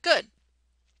is really good.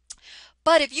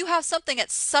 But if you have something at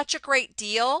such a great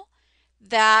deal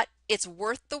that it's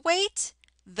worth the wait,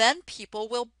 then people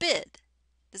will bid.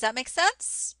 Does that make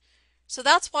sense? So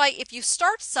that's why if you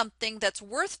start something that's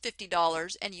worth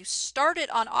 $50 and you start it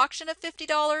on auction at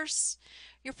 $50,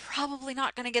 you're probably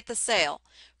not going to get the sale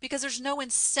because there's no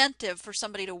incentive for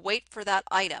somebody to wait for that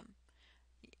item.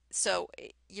 So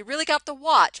you really got to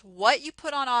watch what you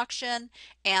put on auction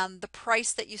and the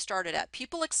price that you started at.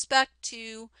 People expect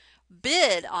to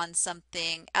bid on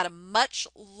something at a much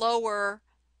lower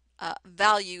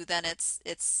value than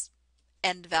its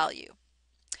end value.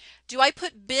 Do I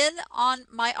put bin on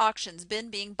my auctions? Bin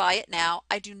being buy it now.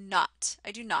 I do not.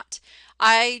 I do not.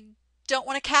 I don't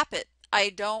want to cap it. I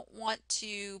don't want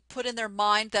to put in their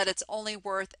mind that it's only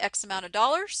worth X amount of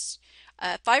dollars.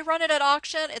 If I run it at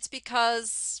auction, it's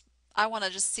because I want to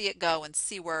just see it go and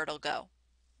see where it'll go.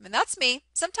 I mean, that's me.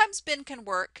 Sometimes bin can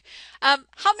work.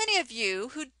 How many of you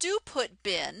who do put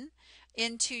bin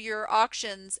into your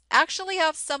auctions actually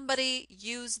have somebody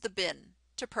use the bin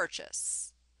to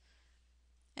purchase?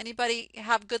 Anybody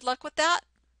have good luck with that?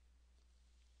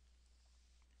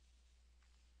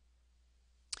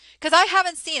 Because I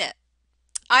haven't seen it.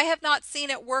 I have not seen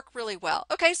it work really well.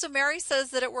 Okay, so Mary says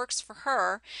that it works for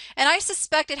her, and I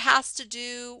suspect it has to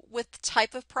do with the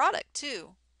type of product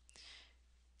too.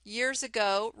 Years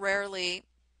ago, rarely,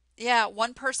 yeah,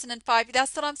 one person in five,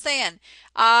 that's what I'm saying.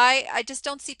 I just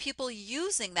don't see people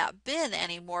using that bin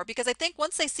anymore because I think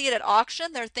once they see it at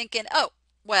auction, they're thinking, oh,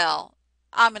 well,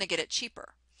 I'm going to get it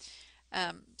cheaper.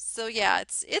 So yeah,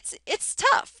 it's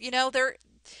tough. You know, there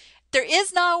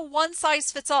is no one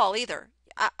size fits all either.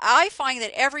 I find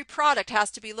that every product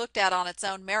has to be looked at on its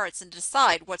own merits and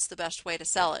decide what's the best way to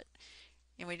sell it.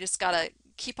 And we just got to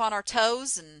keep on our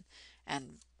toes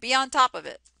and be on top of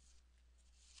it.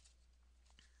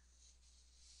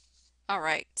 All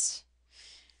right.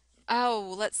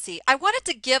 Oh, let's see. I wanted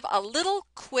to give a little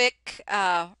quick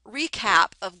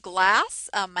recap of glass.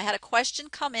 I had a question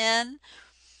come in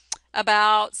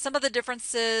about some of the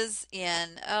differences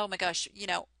in, oh my gosh, you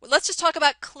know, let's just talk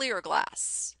about clear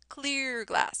glass. Clear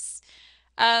glass.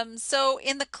 So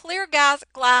in the clear glass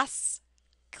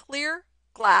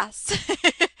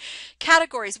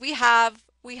categories, we have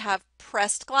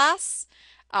pressed glass.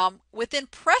 Within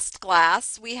pressed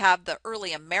glass, we have the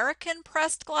early American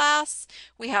pressed glass.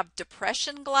 We have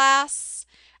depression glass.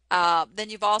 Then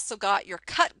you've also got your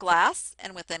cut glass,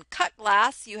 and within cut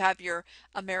glass, you have your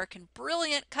American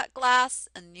Brilliant cut glass,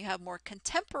 and you have more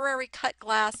contemporary cut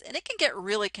glass, and it can get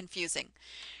really confusing.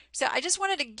 So I just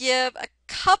wanted to give a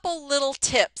couple little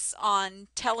tips on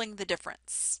telling the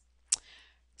difference.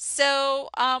 So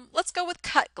let's go with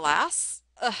cut glass.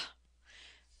 Ugh.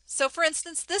 So for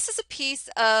instance, this is a piece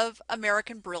of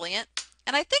American Brilliant,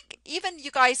 and I think even you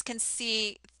guys can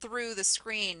see through the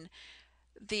screen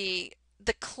the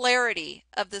clarity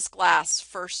of this glass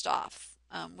first off,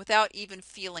 without even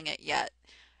feeling it yet.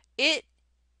 It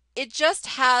it just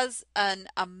has an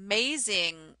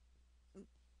amazing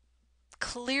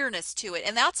clearness to it,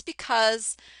 and that's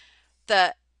because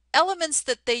the elements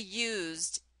that they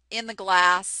used in the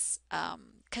glass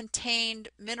contained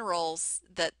minerals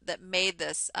that made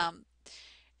this.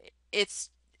 It's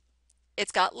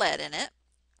it's got lead in it,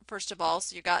 first of all,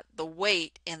 so you got the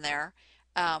weight in there,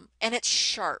 and it's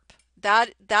sharp.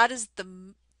 That is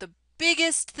the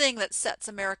biggest thing that sets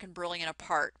American Brilliant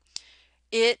apart.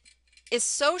 It is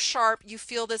so sharp, you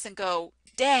feel this and go,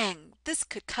 dang, this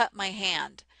could cut my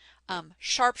hand.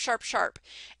 Sharp, sharp, sharp.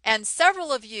 And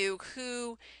several of you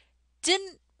who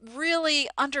didn't really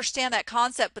understand that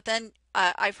concept, but then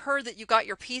I've heard that you got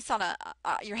your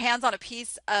your hands on a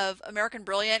piece of American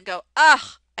Brilliant, go,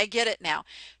 ah, I get it now.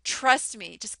 Trust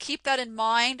me, just keep that in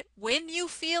mind. When you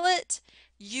feel it,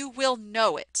 you will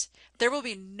know it. There will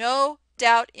be no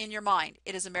doubt in your mind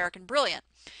it is American Brilliant.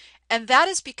 And that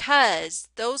is because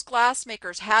those glass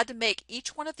makers had to make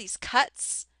each one of these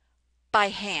cuts by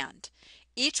hand.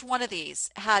 Each one of these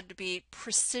had to be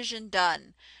precision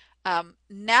done.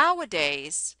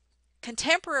 Nowadays,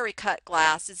 contemporary cut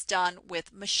glass is done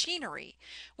with machinery,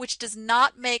 which does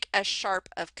not make as sharp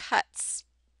of cuts.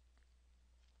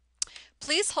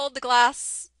 Please hold the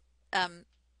glass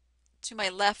to my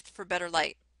left for better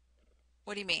light.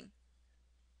 What do you mean?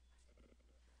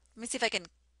 Let me see if I can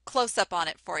close up on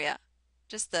it for you.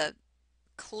 Just the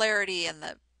clarity and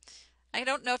I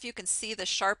don't know if you can see the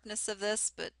sharpness of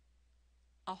this, but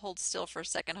I'll hold still for a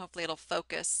second. Hopefully it'll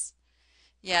focus.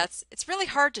 Yeah, it's really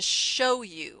hard to show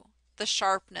you the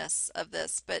sharpness of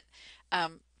this, but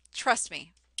trust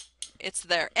me, it's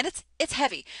there. And it's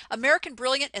heavy. American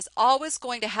Brilliant is always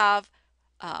going to have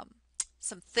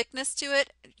some thickness to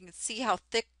it. You can see how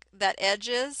thick that edge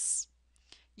is.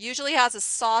 Usually has a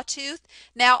sawtooth.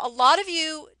 Now, a lot of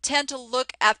you tend to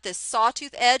look at this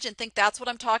sawtooth edge and think that's what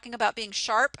I'm talking about being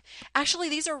sharp. Actually,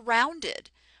 these are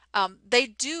rounded. They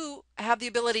do have the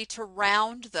ability to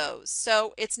round those.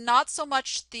 So it's not so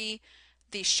much the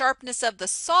sharpness of the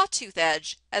sawtooth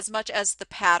edge as much as the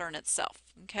pattern itself.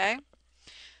 Okay.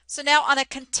 So now on a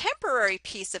contemporary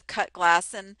piece of cut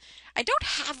glass, and I don't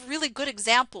have really good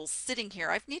examples sitting here.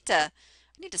 I need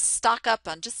need to stock up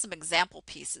on just some example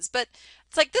pieces. But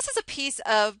it's like this is a piece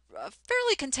of a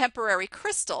fairly contemporary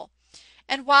crystal.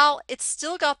 And while it's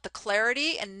still got the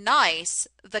clarity and nice,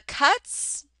 the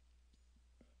cuts,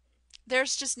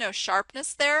 there's just no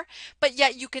sharpness there, but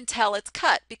yet you can tell it's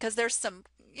cut because there's some,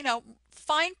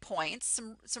 fine points,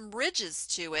 some ridges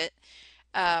to it.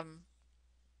 Um,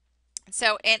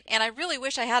 and I really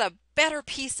wish I had a better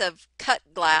piece of cut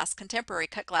glass, contemporary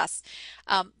cut glass.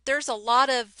 There's a lot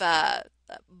of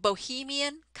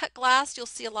Bohemian cut glass. You'll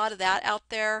see a lot of that out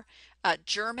there.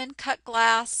 German cut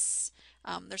glass.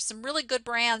 There's some really good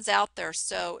brands out there,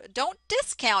 so don't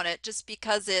discount it just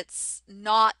because it's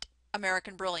not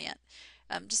American Brilliant.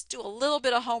 Just do a little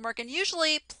bit of homework, and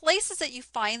usually places that you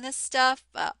find this stuff,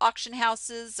 auction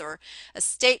houses or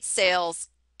estate sales,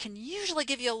 can usually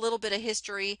give you a little bit of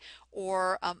history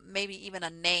or maybe even a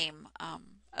name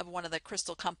of one of the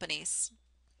crystal companies.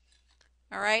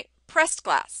 All right, pressed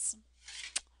glass.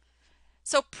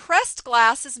 So pressed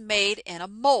glass is made in a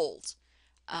mold.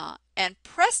 And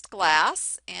pressed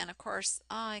glass, and of course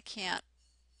I can't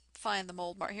find the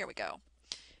mold mark. Here we go.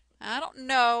 I don't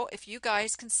know if you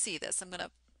guys can see this. I'm going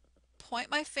to point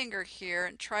my finger here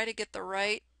and try to get the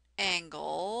right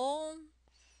angle.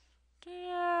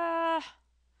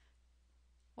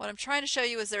 What I'm trying to show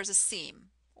you is there's a seam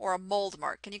or a mold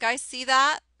mark. Can you guys see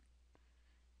that?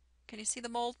 Can you see the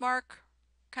mold mark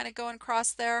kind of going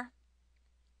across there?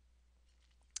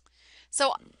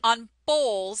 So on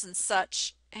bowls and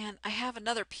such, and I have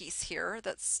another piece here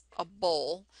that's a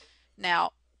bowl.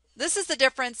 Now, this is the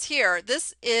difference here.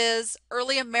 This is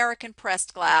early American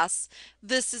pressed glass.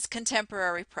 This is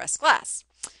contemporary pressed glass.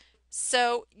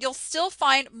 So you'll still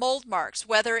find mold marks,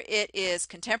 whether it is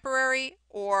contemporary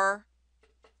or,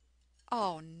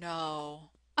 oh no.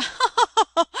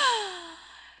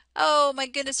 Oh my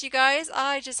goodness, you guys,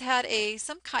 I just had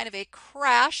some kind of a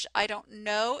crash. I don't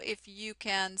know if you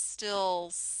can still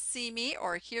see me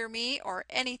or hear me or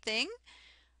anything.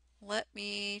 Let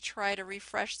me try to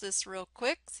refresh this real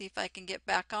quick, see if I can get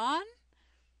back on.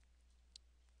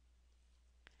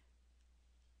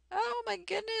 Oh my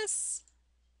goodness.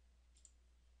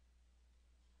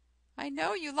 I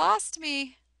know you lost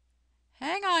me.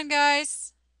 Hang on,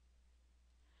 guys.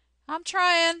 I'm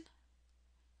trying.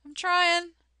 I'm trying.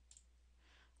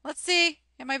 Let's see.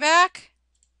 Am I back?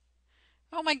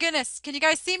 Oh my goodness. Can you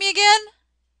guys see me again?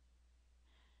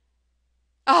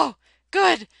 Oh,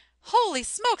 good. Holy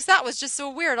smokes, that was just so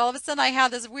weird. All of a sudden I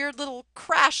had this weird little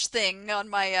crash thing on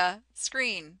my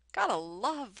screen. Gotta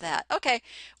love that. Okay,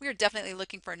 we are definitely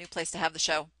looking for a new place to have the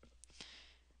show.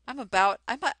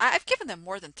 I've given them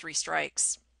more than 3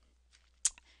 strikes.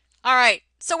 All right,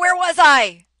 so where was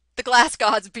I? The glass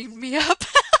gods beamed me up.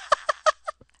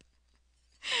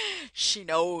 She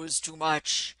knows too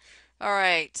much. All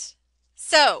right.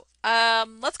 So,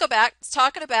 let's go back. It's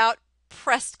talking about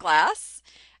pressed glass.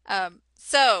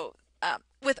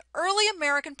 With early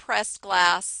American pressed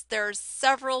glass, there's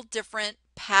several different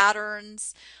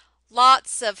patterns,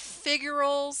 lots of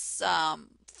figurals,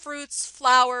 fruits,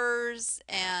 flowers,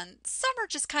 and some are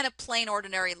just kind of plain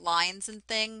ordinary lines and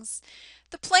things.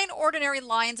 The plain ordinary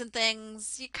lines and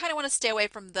things, you kind of want to stay away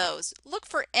from those. Look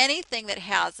for anything that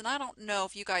has, and I don't know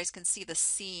if you guys can see the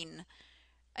scene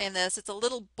in this. It's a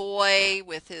little boy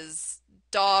with his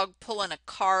dog pulling a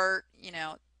cart.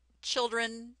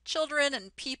 Children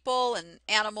and people and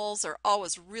animals are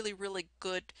always really, really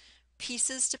good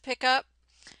pieces to pick up.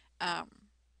 I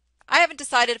haven't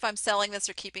decided if I'm selling this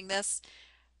or keeping this.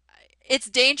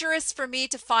 It's dangerous for me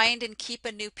to find and keep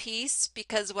a new piece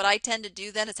because what I tend to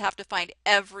do then is have to find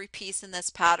every piece in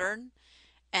this pattern.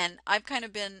 And I've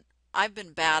been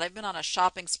bad. I've been on a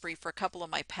shopping spree for a couple of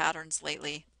my patterns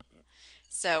lately.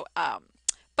 So,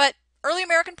 but early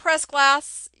American press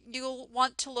glass, you'll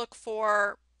want to look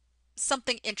for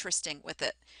something interesting with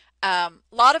it. A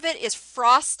lot of it is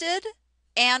frosted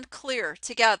and clear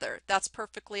together. That's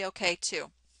perfectly okay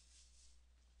too.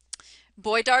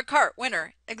 Boy, dog, cart,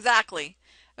 winner. Exactly.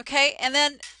 Okay, and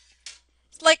then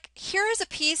like here is a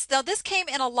piece. Now this came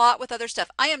in a lot with other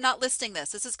stuff. I am not listing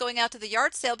this. This is going out to the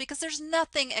yard sale because there's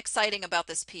nothing exciting about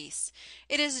this piece.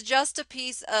 It is just a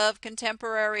piece of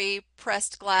contemporary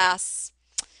pressed glass.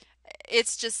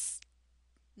 It's just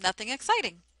nothing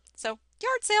exciting. So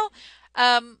yard sale.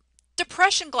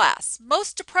 Depression glass.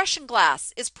 Most depression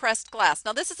glass is pressed glass.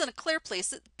 Now this isn't a clear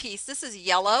piece. This is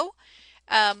yellow.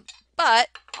 But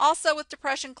also with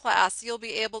depression glass, you'll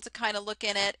be able to kind of look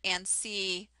in it and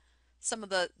see some of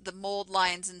the mold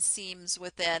lines and seams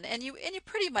within, and you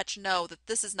pretty much know that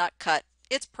this is not cut.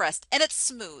 It's pressed and it's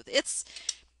smooth.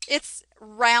 It's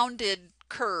rounded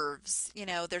curves.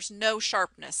 There's no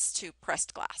sharpness to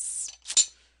pressed glass.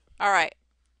 All right,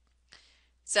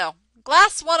 So,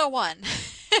 Glass 101.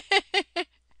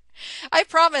 I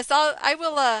promise I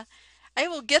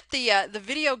will get the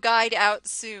video guide out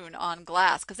soon on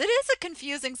glass because it is a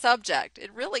confusing subject.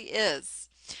 It really is.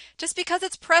 Just because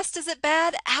it's pressed, is it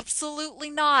bad? Absolutely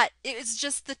not. It is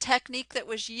just the technique that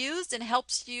was used and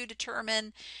helps you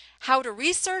determine how to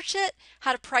research it,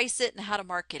 how to price it, and how to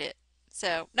market it.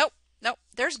 So, nope, nope.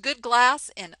 There's good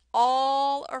glass in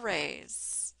all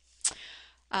arrays.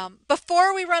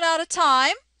 Before we run out of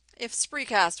time, if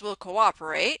Spreecast will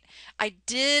cooperate, I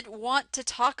did want to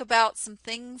talk about some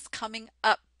things coming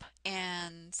up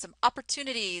and some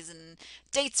opportunities and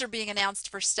dates are being announced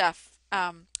for stuff.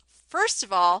 First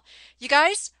of all, you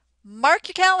guys, mark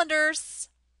your calendars.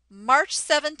 March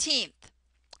 17th.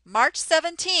 March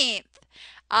 17th,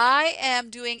 I am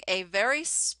doing a very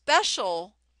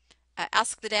special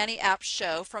Ask the Danny app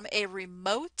show from a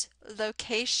remote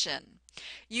location.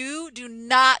 You do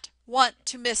not want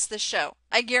to miss the show.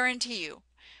 I guarantee you.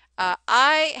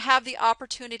 I have the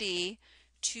opportunity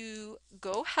to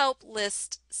go help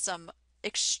list some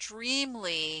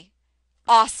extremely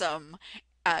awesome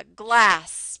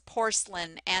glass,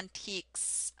 porcelain,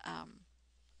 antiques.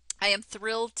 I am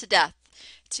thrilled to death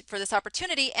for this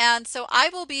opportunity, and so I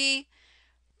will be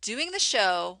doing the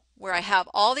show where I have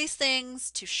all these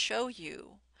things to show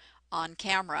you on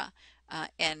camera.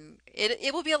 And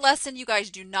it will be a lesson you guys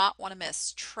do not want to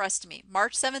miss. Trust me.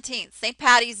 March 17th, St.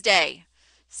 Patty's Day.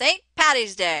 St.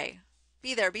 Patty's Day.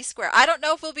 Be there, be square. I don't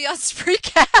know if we'll be on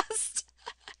Spreecast.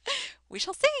 We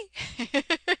shall see.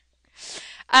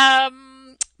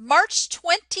 March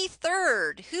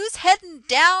 23rd. Who's heading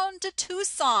down to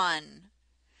Tucson?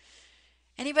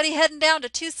 Anybody heading down to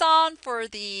Tucson for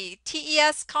the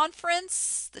TES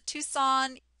conference, the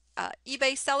Tucson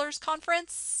eBay Sellers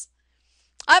Conference?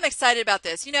 I'm excited about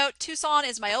this. You know, Tucson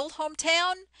is my old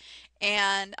hometown,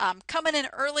 and I'm coming in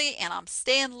early and I'm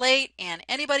staying late, and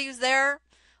anybody who's there,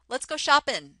 let's go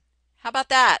shopping. How about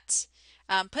that?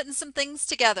 Putting some things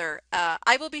together.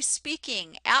 I will be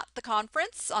speaking at the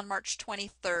conference on March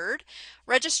 23rd.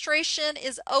 Registration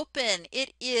is open.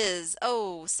 It is,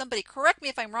 oh, somebody correct me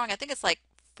if I'm wrong. I think it's like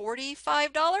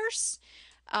 $45.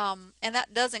 And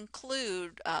that does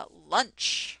include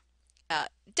lunch.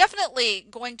 Definitely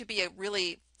going to be a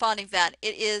really fun event.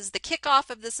 It is the kickoff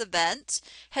of this event,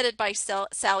 headed by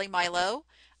Sally Milo.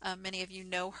 Many of you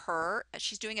know her.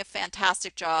 She's doing a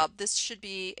fantastic job. This should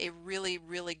be a really,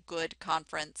 really good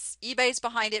conference. eBay's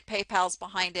behind it, PayPal's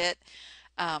behind it.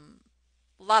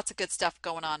 Lots of good stuff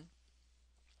going on.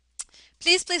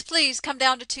 Please, please, please come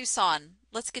down to Tucson.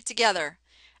 Let's get together.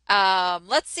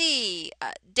 Let's see.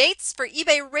 Dates for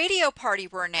eBay Radio Party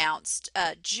were announced.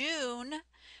 June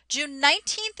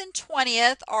 19th and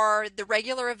 20th are the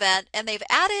regular event, and they've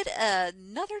added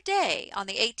another day on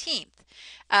the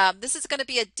 18th. This is going to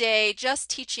be a day just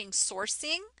teaching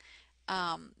sourcing.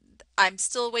 I'm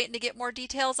still waiting to get more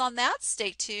details on that.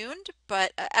 Stay tuned.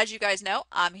 But as you guys know,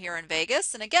 I'm here in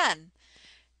Vegas. And again,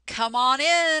 come on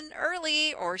in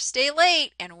early or stay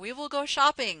late and we will go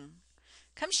shopping.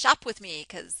 Come shop with me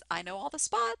because I know all the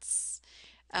spots.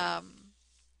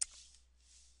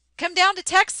 Come down to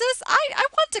Texas? I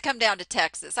want to come down to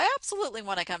Texas. I absolutely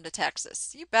want to come to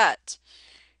Texas. You bet.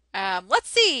 Let's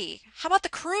see. How about the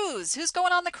cruise? Who's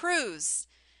going on the cruise?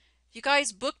 You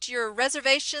guys booked your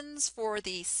reservations for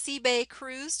the Seabay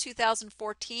Cruise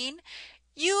 2014.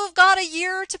 You've got a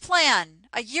year to plan.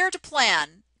 A year to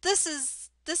plan. This is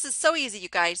so easy, you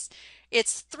guys.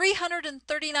 It's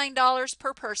 $339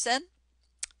 per person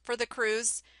for the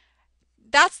cruise.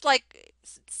 That's like,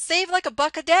 save like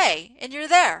 $1 a day and you're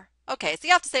there. Okay, so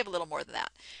you have to save a little more than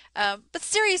that. But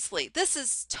seriously, this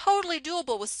is totally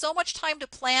doable with so much time to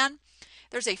plan.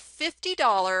 There's a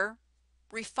 $50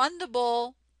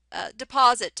 refundable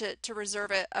deposit to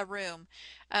reserve a room.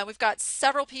 We've got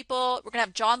several people. We're going to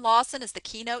have John Lawson as the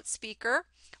keynote speaker.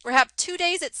 We're going to have 2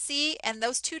 days at sea, and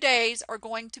those 2 days are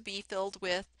going to be filled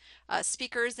with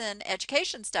speakers and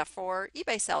education stuff for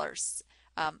eBay sellers,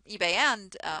 eBay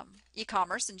and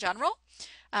e-commerce in general.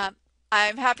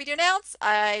 I'm happy to announce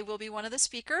I will be one of the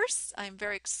speakers. I'm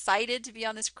very excited to be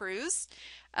on this cruise.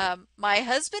 My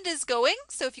husband is going,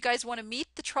 so if you guys want to meet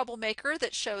the troublemaker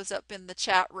that shows up in the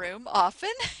chat room often,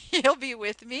 he'll be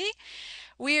with me.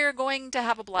 We are going to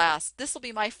have a blast. This will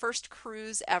be my first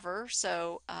cruise ever,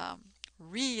 so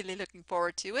really looking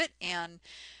forward to it, and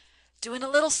doing a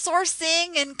little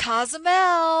sourcing in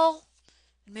Cozumel,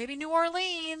 maybe New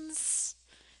Orleans.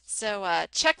 So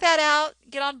check that out.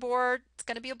 Get on board. It's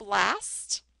going to be a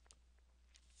blast.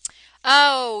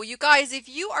 Oh, you guys, if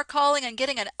you are calling and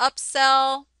getting an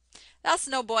upsell, that's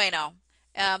no bueno.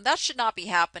 That should not be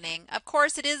happening. Of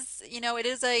course, it is, it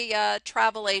is a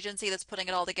travel agency that's putting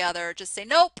it all together. Just say,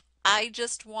 nope, I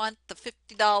just want the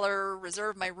 $50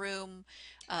 reserve my room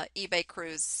eBay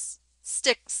cruise.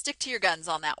 Stick to your guns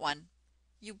on that one.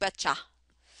 You betcha.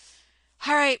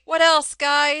 All right, what else,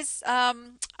 guys?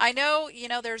 I know,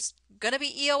 there's gonna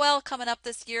be EOL coming up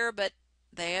this year, but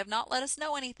they have not let us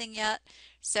know anything yet.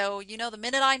 So, the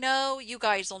minute I know, you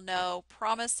guys will know.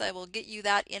 Promise I will get you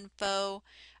that info.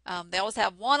 They always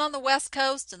have one on the West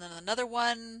Coast and then another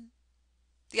one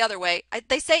the other way.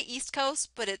 They say East Coast,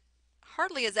 but it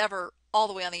hardly is ever all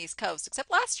the way on the East Coast,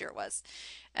 except last year it was.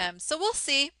 So we'll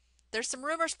see. There's some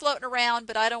rumors floating around,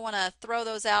 but I don't want to throw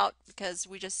those out because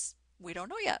we don't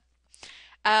know yet.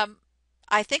 Um,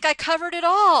 I think I covered it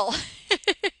all.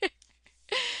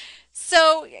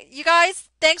 So, you guys,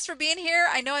 thanks for being here.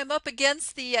 I know I'm up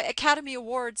against the Academy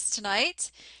Awards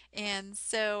tonight, and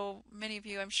so many of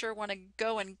you, I'm sure, want to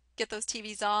go and get those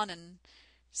TVs on and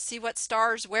see what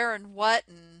stars wearing what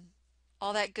and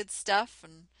all that good stuff.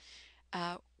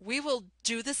 And we will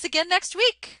do this again next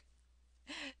week.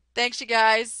 Thanks, you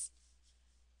guys.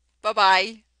 Bye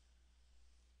bye.